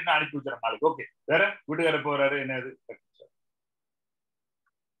அனுப்பி வச்சுறேன் நாளைக்கு. ஓகே, வேற வீட்டுக்கார போறாரு, என்னது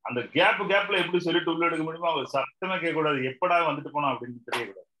அந்த கேப்ல எப்படி சொல்லிட்டு உள்ள எடுக்க முடியுமோ அவங்க சத்தமே கேட்கக்கூடாது, எப்படா வந்துட்டு போனோம் அப்படின்னு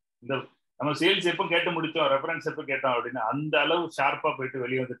தெரியக்கூடாது. இந்த நம்ம சேல்ஸ் எப்போ கேட்டு முடிச்சோம், ரெஃபரன்ஸ் எப்போ கேட்டோம் அப்படின்னு அந்த அளவு ஷார்ப்பா போயிட்டு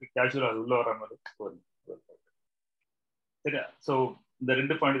வெளியே வந்துட்டு கேஷுவலா அது உள்ள வர மாதிரி போதும். சரியா? ஸோ இந்த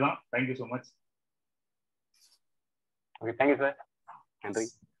 2 பாயிண்ட் தான். Thank you so much. Okay, thank you sir. நன்றி.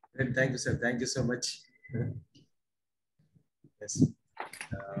 Thank you sir, thank you so much.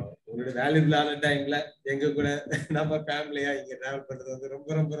 உங்களோட வேல்யூபிளான டைம்ல எங்க கூட நம்ம ஃபேமிலியா இங்க டிராவல் பண்றது வந்து ரொம்ப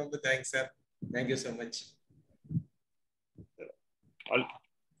ரொம்ப ரொம்ப thanks sir. Thank you so much.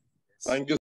 Thank you.